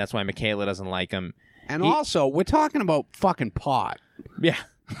 And that's why Michaela doesn't like him. And also, we're talking about fucking pot. Yeah.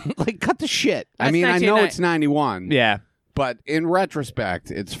 Like, cut the shit. That's I mean, I know it's 91. Yeah. But in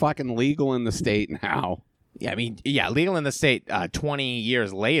retrospect, it's fucking legal in the state now. Yeah, I mean, legal in the state 20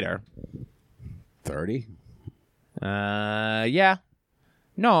 years later. 30? Yeah.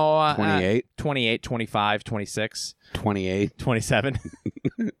 No. 28? 28, 25, 26. 28? 27.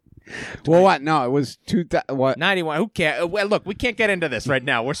 Well, what? No, it was 91. Who cares? Well, look, we can't get into this right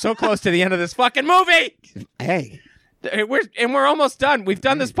now. We're so close to the end of this fucking movie. Hey. We're almost done. We've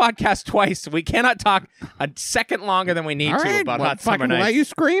done this podcast twice. We cannot talk a second longer than we need to about Hot Summer Nights. Why are you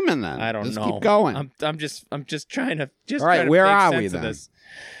screaming then? I don't know. Keep going. I'm just trying to all right, where make are sense we of then? This.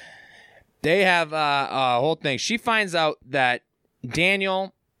 They have a whole thing. She finds out that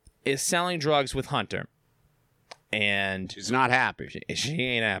Daniel is selling drugs with Hunter, and she's not happy. She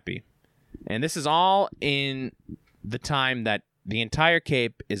ain't happy. And this is all in the time that the entire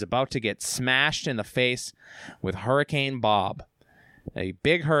Cape is about to get smashed in the face with Hurricane Bob, a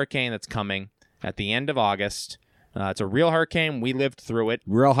big hurricane that's coming at the end of August. It's a real hurricane. We lived through it.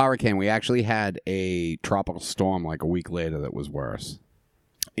 Real hurricane. We actually had a tropical storm like a week later that was worse.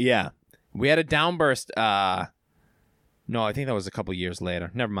 Yeah. We had a downburst. No, I think that was a couple years later.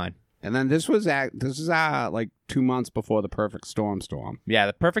 Never mind. And then this is like 2 months before the perfect storm. Yeah,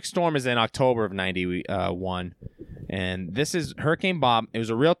 the perfect storm is in October of 91. And this is Hurricane Bob. It was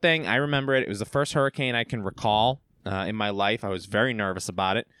a real thing. I remember it. It was the first hurricane I can recall in my life. I was very nervous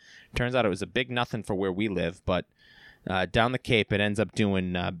about it. Turns out it was a big nothing for where we live. But down the Cape, it ends up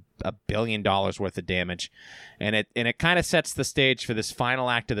doing $1 billion worth of damage. And it kind of sets the stage for this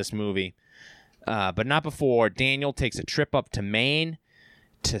final act of this movie. But not before Daniel takes a trip up to Maine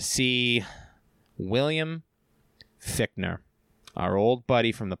to see William Fichtner, our old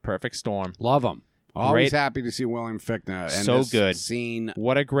buddy from The Perfect Storm. Love him. Always happy to see William Fichtner. And so this good. Scene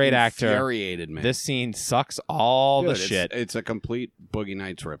what a great actor. Infuriated me. This scene sucks all the shit. It's a complete Boogie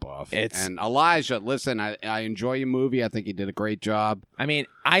Nights ripoff. And Elijah, listen, I enjoy your movie. I think he did a great job. I mean,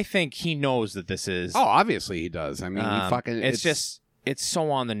 I think he knows that this is. Oh, obviously he does. I mean, he fucking. It's so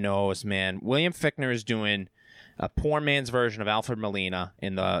on the nose, man. William Fichtner is doing a poor man's version of Alfred Molina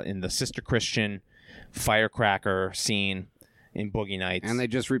in the Sister Christian firecracker scene in Boogie Nights. And they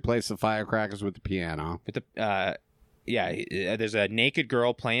just replaced the firecrackers with the piano. With the there's a naked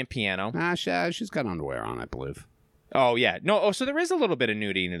girl playing piano. She's got underwear on, I believe. Oh yeah, no. Oh, so there is a little bit of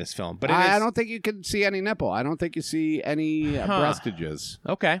nudity in this film, but I don't think you can see any nipple. I don't think you see any breastages.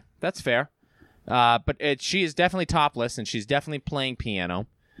 Okay, that's fair. But she is definitely topless, and she's definitely playing piano.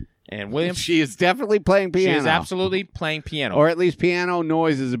 And William, she is definitely playing piano. She is absolutely playing piano, or at least piano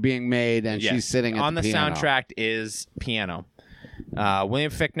noises are being made, and she's sitting at on the piano. soundtrack is piano.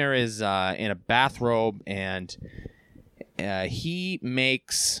 William Fichtner is in a bathrobe, and he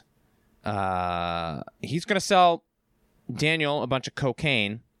makes he's going to sell Daniel a bunch of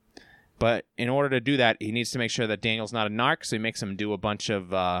cocaine. But in order to do that, he needs to make sure that Daniel's not a narc, so he makes him do a bunch of...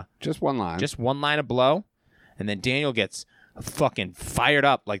 just one line. Just one line of blow. And then Daniel gets fucking fired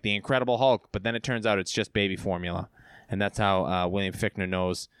up like the Incredible Hulk, but then it turns out it's just baby formula. And that's how William Fichtner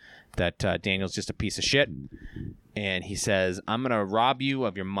knows that Daniel's just a piece of shit. And he says, I'm going to rob you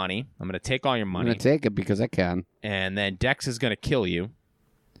of your money. I'm going to take all your I'm money. going to take it because I can. And then Dex is going to kill you.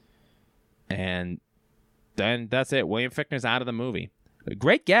 And then that's it. William Fichtner's out of the movie. A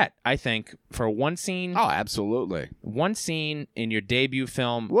great get, I think, for one scene. Oh, absolutely. One scene in your debut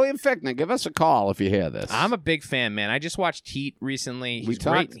film. William Fichtner, give us a call if you hear this. I'm a big fan, man. I just watched Heat recently. We He's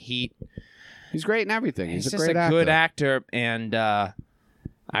great talked- in Heat. He's great in everything. He's a just great a actor. good actor. And I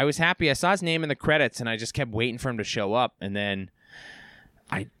was happy. I saw his name in the credits, and I just kept waiting for him to show up. And then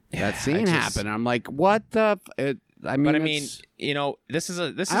That scene just- happened. I'm like, what the? I mean, But you know, this is I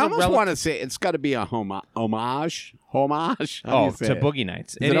a almost want to say it's got to be a homage. Homage? How do you say to it? Boogie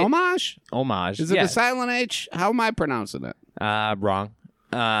Nights. Is it homage? Homage. Is it yeah. a silent H? How am I pronouncing it? Wrong.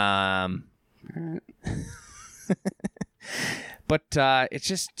 But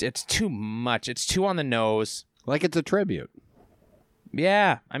it's too much. It's too on the nose. Like it's a tribute.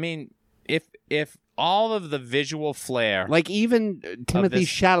 Yeah, I mean, if all of the visual flair, Like even Timothy this-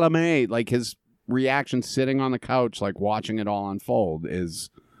 Chalamet, like his reaction sitting on the couch, like watching it all unfold, is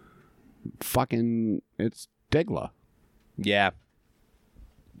fucking. It's Diggler. yeah.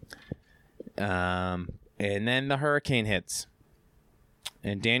 And then the hurricane hits,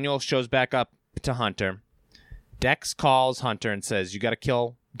 and Daniel shows back up to Hunter. Dex calls Hunter and says, "You got to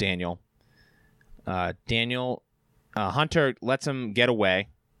kill Daniel." Hunter lets him get away.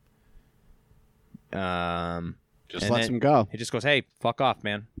 Just And lets then him go. He just goes, "Hey, fuck off,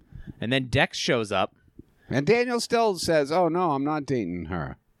 man." And then Dex shows up. And Daniel still says, "Oh no, I'm not dating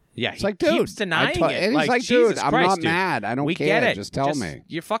her." Yeah, It's he like, dude, keeps denying it. and he's like, Jesus dude, I'm Christ, not dude. mad. I don't We care. get it. Just tell me.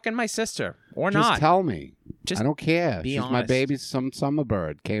 You're fucking my sister, or Just not. tell me. Just I don't care. be She's my honest. baby. Some summer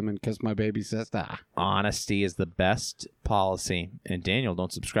bird came and kissed my baby sister. Honesty is the best policy, and Daniel,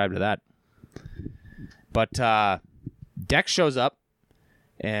 don't subscribe to that. But Dex shows up,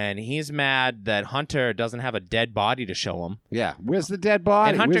 and he's mad that Hunter doesn't have a dead body to show him. Yeah. Where's the dead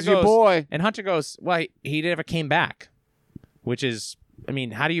body? And Hunter Where's goes, your boy? And Hunter goes, "Well, he never came back," which is, I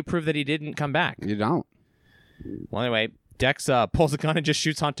mean, how do you prove that he didn't come back? You don't. Well, anyway, Dex pulls a gun and just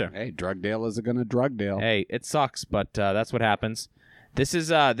shoots Hunter. Hey, drug dealers are gonna drug deal. Hey, it sucks, but that's what happens. This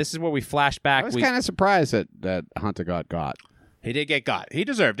is where we flash back. I was kind of surprised that Hunter got. He did get got. He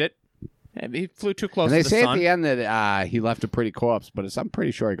deserved it. He flew too close And they to the say sun. at the end that he left a pretty corpse, but I'm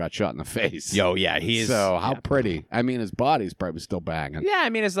pretty sure he got shot in the face. Yo, yeah, he is. So how yeah. pretty? I mean, his body's probably still banging. Yeah, I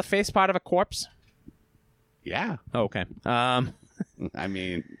mean, is the face part of a corpse? Yeah. Oh, okay. I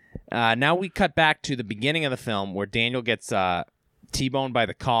mean, Now we cut back to the beginning of the film where Daniel gets T-boned by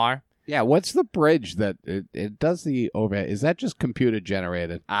the car. yeah. What's the bridge that it does the overhead? Is that just computer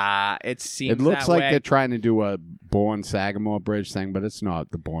generated? It seems It looks that like way. they're trying to do a Bourne Sagamore bridge thing, but it's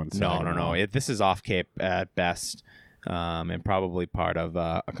not the Bourne No. Sagamore. This is off Cape at best, and probably part of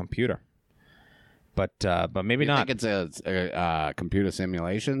a computer. But maybe You not. think it's a computer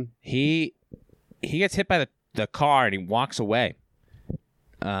simulation? He gets hit by the car and he walks away.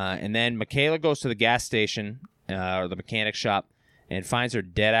 And then Michaela goes to the gas station or the mechanic shop and finds her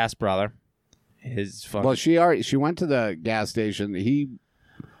dead ass brother. His fucking Well, she went to the gas station.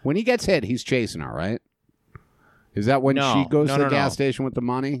 When he gets hit, he's chasing her, right? Is that when No. she goes No, to the no, gas no. station with the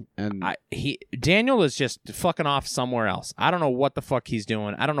money? And Daniel is just fucking off somewhere else. I don't know what the fuck he's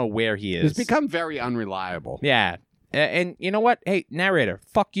doing. I don't know where he is. it's become very unreliable. Yeah. And you know what? Hey, narrator,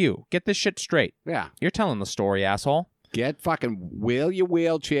 fuck you. Get this shit straight. Yeah. You're telling the story, asshole. Get wheel your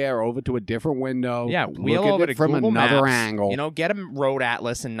wheelchair over to a different window. Yeah, wheel look at over it to from Google another Maps. angle. You know, get a road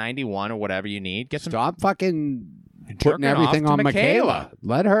atlas in 91 or whatever you need. Get some Stop fucking jerking putting everything off on to Michaela.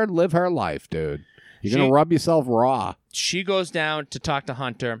 Let her live her life, dude. You're going She- to rub yourself raw. She goes down to talk to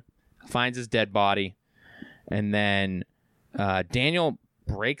Hunter, finds his dead body, and then Daniel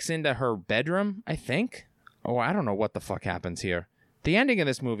breaks into her bedroom, I think. Oh, I don't know what the fuck happens here. The ending of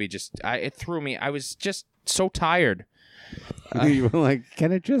this movie it threw me. I was just so tired. You were like,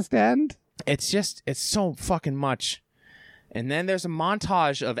 can it just end? It's so fucking much. And then there's a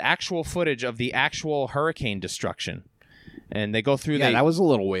montage of actual footage of the actual hurricane destruction. And they go through Yeah, that was a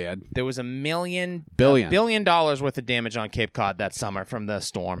little weird. there was $1 Billion. billion dollars worth of damage on Cape Cod that summer from the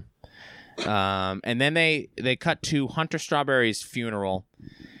storm. And then they cut to Hunter Strawberry's funeral,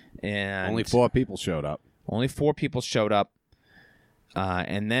 and Only 4 people showed up. Only 4 people showed up,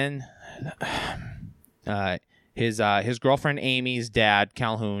 and then his girlfriend Amy's dad,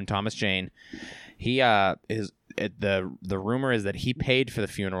 Calhoun Thomas Jane, the rumor is that he paid for the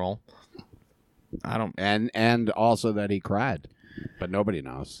funeral. I don't. And also that he cried. But nobody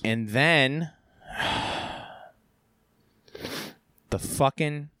knows. And then the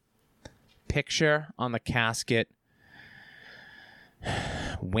fucking picture on the casket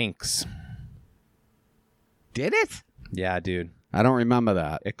winks. Did it? Yeah, dude. I don't remember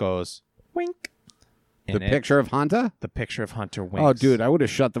that. It goes wink. The picture of Hunter? The picture of Hunter winks. Oh, dude, I would have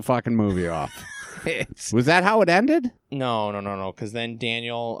shut the fucking movie off. Was that how it ended? No. Because then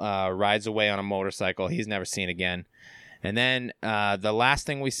Daniel rides away on a motorcycle. He's never seen again. And then the last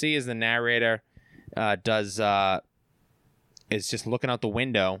thing we see is the narrator is just looking out the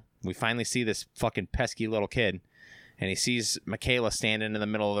window. We finally see this fucking pesky little kid. And he sees Michaela standing in the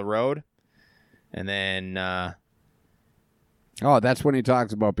middle of the road. And then... oh, that's when he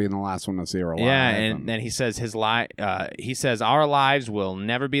talks about being the last one to see her alive. Yeah, and then he says he says our lives will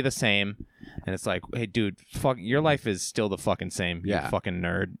never be the same. And it's like, hey, dude, fuck, your life is still the fucking same. Yeah. You fucking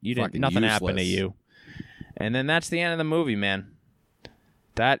nerd. You didn't. Fucking Nothing useless. happened to you. And then that's the end of the movie, man.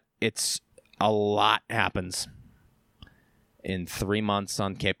 It's a lot happens in 3 months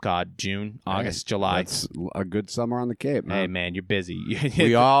on Cape Cod: June, August, July. That's a good summer on the Cape, man. Hey, man, you're busy.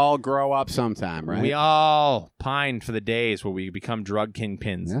 We all grow up sometime, right? We all pined for the days where we become drug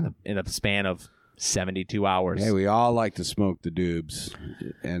kingpins in a span of 72 hours. Hey, we all like to smoke the doobs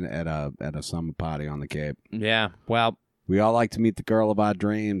and at a summer party on the Cape. Yeah, well, we all like to meet the girl of our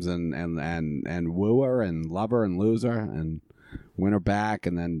dreams and woo her and love her and lose her and win her back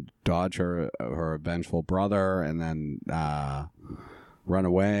and then dodge her vengeful brother and then run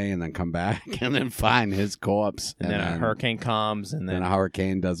away and then come back and then find his corpse. And then a hurricane comes and then a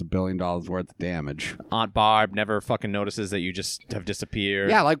hurricane does $1 billion worth of damage. Aunt Barb never fucking notices that you just have disappeared.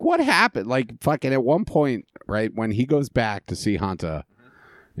 Yeah, like what happened? Like fucking at one point, right, when he goes back to see Hunter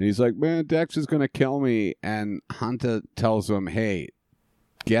and he's like, man, Dex is going to kill me. And Hunter tells him, hey,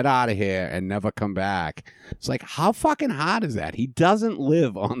 get out of here and never come back. It's like, how fucking hard is that? He doesn't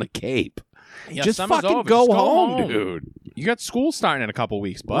live on the Cape. Yeah, just summer's fucking over. go, Just home, dude. You got school starting in a couple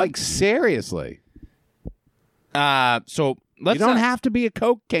weeks, bud. Like, seriously. So let's You don't have to be a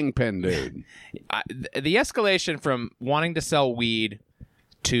coke kingpin, dude. the escalation from wanting to sell weed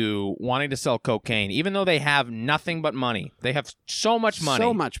to wanting to sell cocaine, even though they have nothing but money. They have so much money.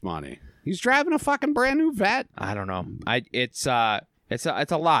 So much money. He's driving a fucking brand new vet. I don't know. It's a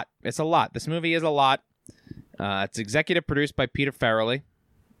lot. It's a lot. This movie is a lot. It's executive produced by Peter Farrelly.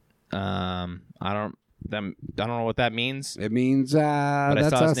 I don't know what that means. It means But I that's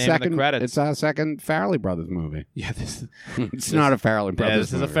saw our his name in the second. credits. It's our second Farrelly Brothers movie. Yeah, this It's not a Farrelly Brothers.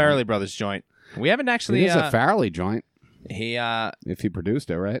 this is a movie, Farrelly right? Brothers joint. We haven't actually. It is a Farrelly joint. He If he produced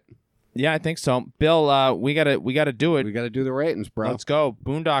it, right? yeah, I think so. Bill, we gotta do it. We got to do the ratings, bro. Let's go.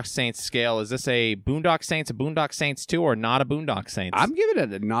 Boondock Saints scale. Is this a Boondock Saints 2, or not a Boondock Saints? I'm giving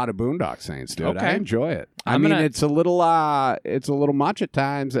it a not a Boondock Saints, dude. Okay. I enjoy it. I I'm mean, gonna- it's a little much at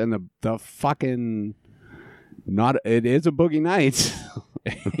times, and the fucking not. It is a Boogie Nights.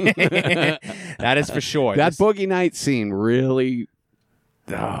 That is for sure. That This- Boogie Nights scene really.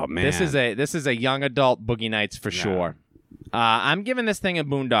 Oh man, This is a young adult Boogie Nights for sure. I'm giving this thing a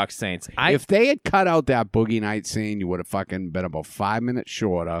Boondock Saints. If they had cut out that Boogie Nights scene, you would have fucking been about 5 minutes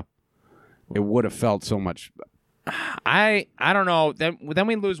shorter. It would have felt so much. I don't know. Then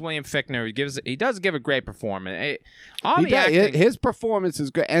we lose William Fichtner. He does give a great performance. All the acting. His performance is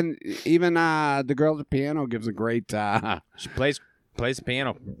good, and even the girl at the piano gives a great. She plays the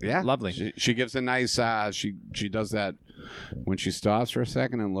piano. Yeah, Lovely. She gives a nice. She does that when she stops for a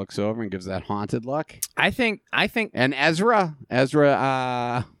second and looks over and gives that haunted look. I think. And Ezra,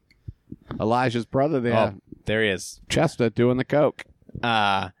 Elijah's brother there, Oh, there he is. Chester doing the coke.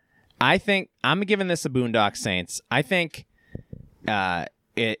 I think I'm giving this a Boondock Saints. I think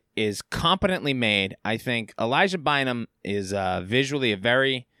it is competently made. I think Elijah Bynum is visually a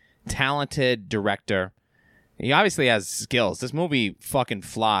very talented director. He obviously has skills. This movie fucking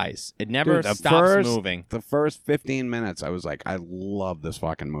flies. It never stops moving. The first 15 minutes, I was like, I love this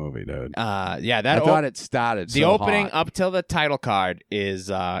fucking movie, dude. Yeah, I thought it started. the so opening hot. up till the title card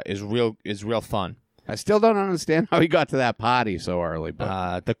is real fun. I still don't understand how he got to that party so early,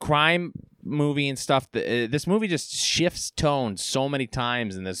 but The crime movie and stuff. This movie just shifts tone so many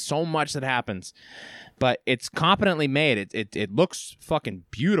times, and there's so much that happens. But it's competently made. It looks fucking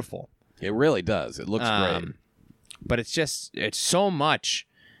beautiful. it really does. It looks great. But it's so much.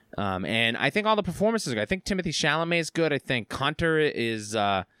 And I think all the performances are good. I think Timothy Chalamet is good. I think Hunter is,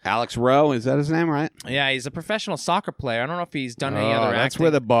 Alex Rowe, is that his name, right? yeah, he's a professional soccer player. I don't know if he's done any other That's acting.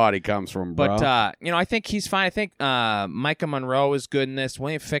 where the body comes from, bro. But, I think he's fine. I think Micah Monroe is good in this.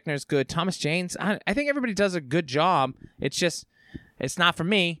 William Fichtner's good. Thomas Jane's, I think everybody does a good job. It's just, it's not for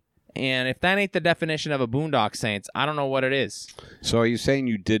me. And if that ain't the definition of a Boondock Saints, I don't know what it is. So are you saying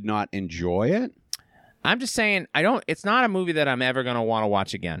you did not enjoy it? I'm just saying, it's not a movie that I'm ever going to want to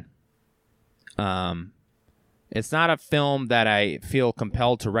watch again. It's not a film that I feel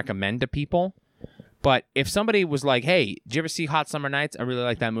compelled to recommend to people. But if somebody was like, hey, did you ever see Hot Summer Nights? I really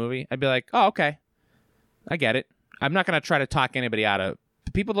like that movie. I'd be like, oh, okay. I get it. I'm not going to try to talk anybody out of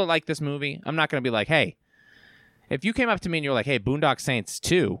people that like this movie. I'm not going to be like, hey, if you came up to me and you were like, hey, Boondock Saints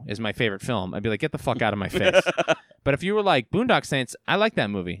 2 is my favorite film, I'd be like, get the fuck out of my face. But if you were like, Boondock Saints, I like that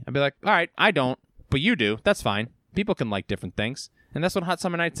movie, I'd be like, all right, I don't, but you do. That's fine. People can like different things. And that's what Hot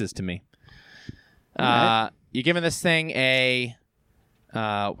Summer Nights is to me. Right. You're giving this thing a...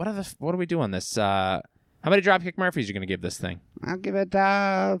 what do we do on this? How many Dropkick Murphys are you going to give this thing? I'll give it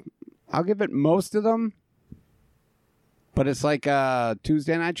most of them. But it's like a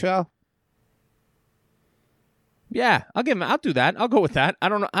Tuesday night show. Yeah, I'll do that. I'll go with that. I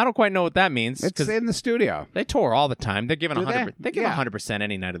don't quite know what that means. It's in the studio. They tour all the time. They're giving 100%. They give Yeah. 100%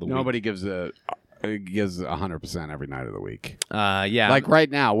 any night of the week. Nobody gives 100% every night of the week. Yeah. Like right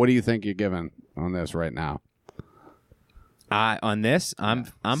now, what do you think you're giving on this right now? On this, I'm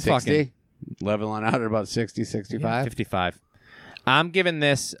 60? fucking Leveling out at about 60, 65? 55. I'm giving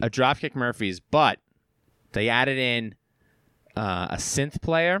this a Dropkick Murphys, but they added in a synth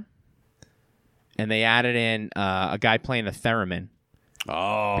player, and they added in a guy playing the theremin.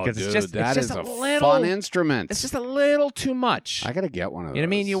 Oh, Because dude, it's just that it's is just a a little- fun instrument. It's just a little too much. I got to get one of those. You know what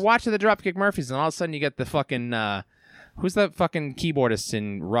I mean? You watch the Dropkick Murphys, and all of a sudden you get the fucking who's the fucking keyboardist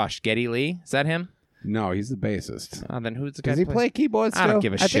in Rush? Geddy Lee? Is that him? No, he's the bassist. Then who's the guy? Does he play keyboards I don't too?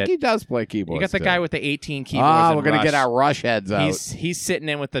 give a I shit. think he does play keyboards. You got the too. guy with the 18 keyboards. Oh, in we're gonna Rush. get our Rush heads out. He's sitting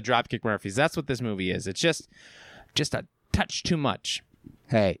in with the Dropkick Murphys. That's what this movie is. It's just a touch too much.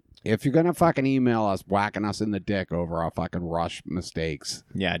 Hey, if you're gonna fucking email us, whacking us in the dick over our fucking Rush mistakes,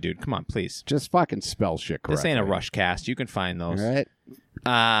 Yeah, dude. Come on, please. just fucking spell shit correctly. This ain't a Rush cast. You can find All those. right.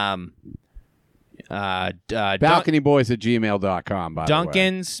 Balconyboys@gmail.com. By the way,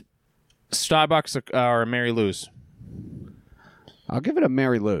 Dunkin's, Starbucks, or Mary Lou's. I'll give it a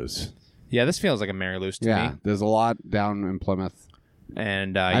Mary Lou's. Yeah, this feels like a Mary Lou's to Yeah, me. there's a lot down in Plymouth.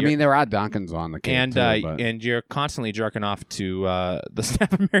 And I mean, there are Dunkins on the Cape and too, but and you're constantly jerking off to the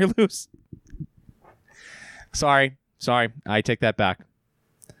staff of Mary Lou's. Sorry, I take that back.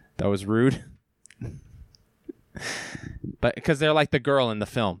 That was rude. But because they're like the girl in the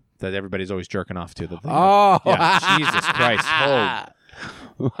film that everybody's always jerking off to. oh, Yeah, Jesus Christ!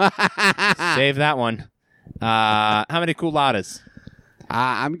 Save that one. How many culottes?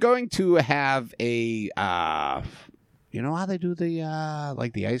 I'm going to have a. You know how they do the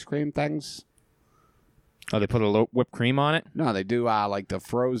like the ice cream things? Oh, they put a whipped cream on it. No, they do like the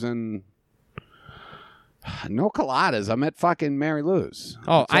frozen. No coladas. I'm at fucking Mary Lou's.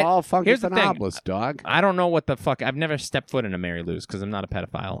 Oh, it's all funky here's the thing. phenomenals, dog. I don't know what the fuck. I've never stepped foot in a Mary Lou's because I'm not a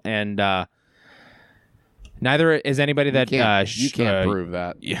pedophile, and neither is anybody that You can't prove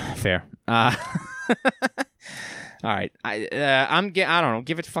that. Yeah, fair. All right, I don't know.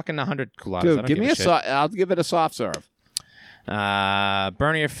 Give it fucking 100 coladas. I Dude, don't give me a a shit. I'll give it a soft serve.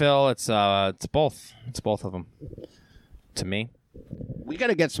 Bernie or Phil. It's both. It's both of them. To me. We got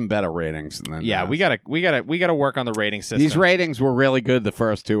to get some better ratings than Yeah, that. we gotta work on the rating system. These ratings were really good the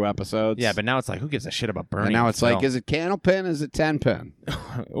first two episodes. Yeah, but now it's like, who gives a shit about Bernie? and now it's like, Phil? is it Candlepin? Is it 10-pin?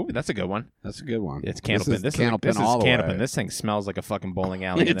 Ooh, that's a good one. That's a good one. It's Candlepin. This Candlepin is all the Candlepin. way. This thing smells like a fucking bowling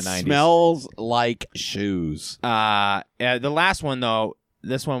alley in the 90s. It smells like shoes. The last one though,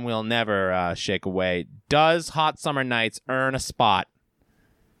 this one we'll never shake away. Does Hot Summer Nights earn a spot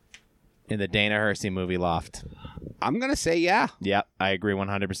in the Dana Hersey movie loft? I'm going to say yeah. Yep, I agree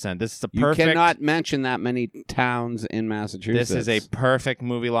 100%. This is a You perfect. cannot mention that many towns in Massachusetts. This is a perfect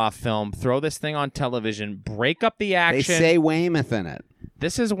movie loft film. Throw this thing on television. Break up the action. They say Weymouth in it.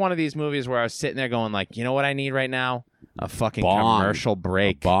 This is one of these movies where I was sitting there going like, you know what I need right now? A fucking Bong. commercial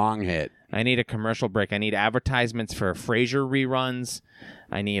break. A bong hit. I need a commercial break. I need advertisements for Frasier reruns.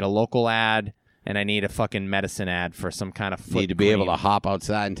 I need a local ad. And I need a fucking medicine ad for some kind of foot Need to be able cream. to hop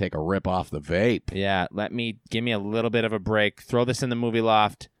outside and take a rip off the vape. Yeah, give me a little bit of a break. Throw this in the movie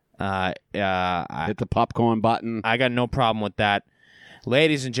loft. I Hit the popcorn button. got no problem with that.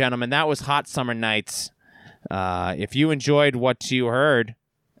 Ladies and gentlemen, that was Hot Summer Nights. If you enjoyed what you heard,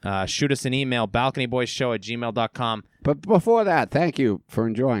 shoot us an email, balconyboyshow@gmail.com. But before that, thank you for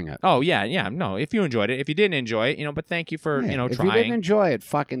enjoying it. Oh, yeah. No, if you enjoyed it. If you didn't enjoy it, but thank you for, Yeah, if trying. you didn't enjoy it,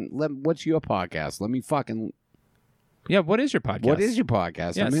 what's your podcast? Let me fucking... Yeah, what is your podcast? What is your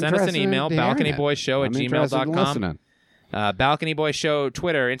podcast? Yeah, I'm send us an interested in email, hearing it. balconyboyshow@gmail.com. I'm interested in listening. Balcony Boy Show,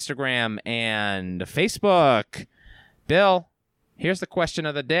 Twitter, Instagram, and Facebook. Bill, here's the question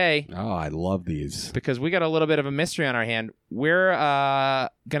of the day, Oh, I love these. because we got a little bit of a mystery on our hand. We're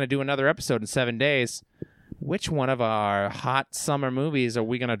going to do another episode in 7 days. which one of our hot summer movies are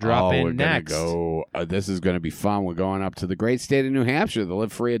we going to drop in we're next? Gonna go. This is going to be fun. We're going up to the great state of New Hampshire, the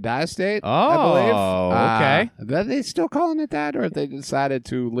Live Free or Die state. I believe. Okay. Are they still calling it that, or have they decided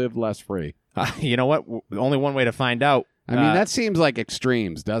to live less free? You know what? Only one way to find out. I mean, that seems like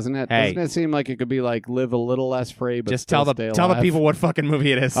extremes, doesn't it? Hey. Doesn't it seem like it could be like live a little less free, but Just still tell stay the alive? people what fucking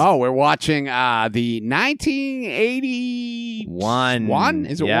movie it is. Oh, we're watching the 1981. One.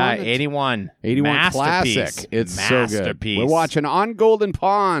 Is it yeah, one? 81. 81 Masterpiece. classic. It's so good. Masterpiece. We're watching On Golden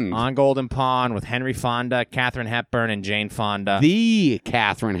Pond. On Golden Pond with Henry Fonda, Katharine Hepburn, and Jane Fonda. The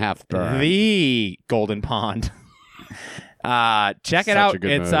Katharine Hepburn. The Golden Pond. Check it Such out. a good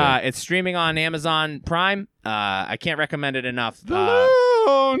It's movie. it's streaming on Amazon Prime. I can't recommend it enough.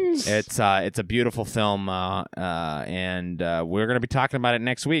 Balloons. It's a beautiful film, and we're gonna be talking about it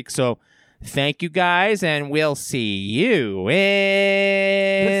next week. So thank you guys, and we'll see you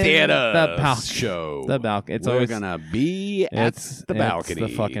in the theater the balcony. show. The balcony. It's We're always gonna be at the balcony.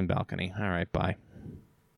 It's the fucking balcony. All right, bye.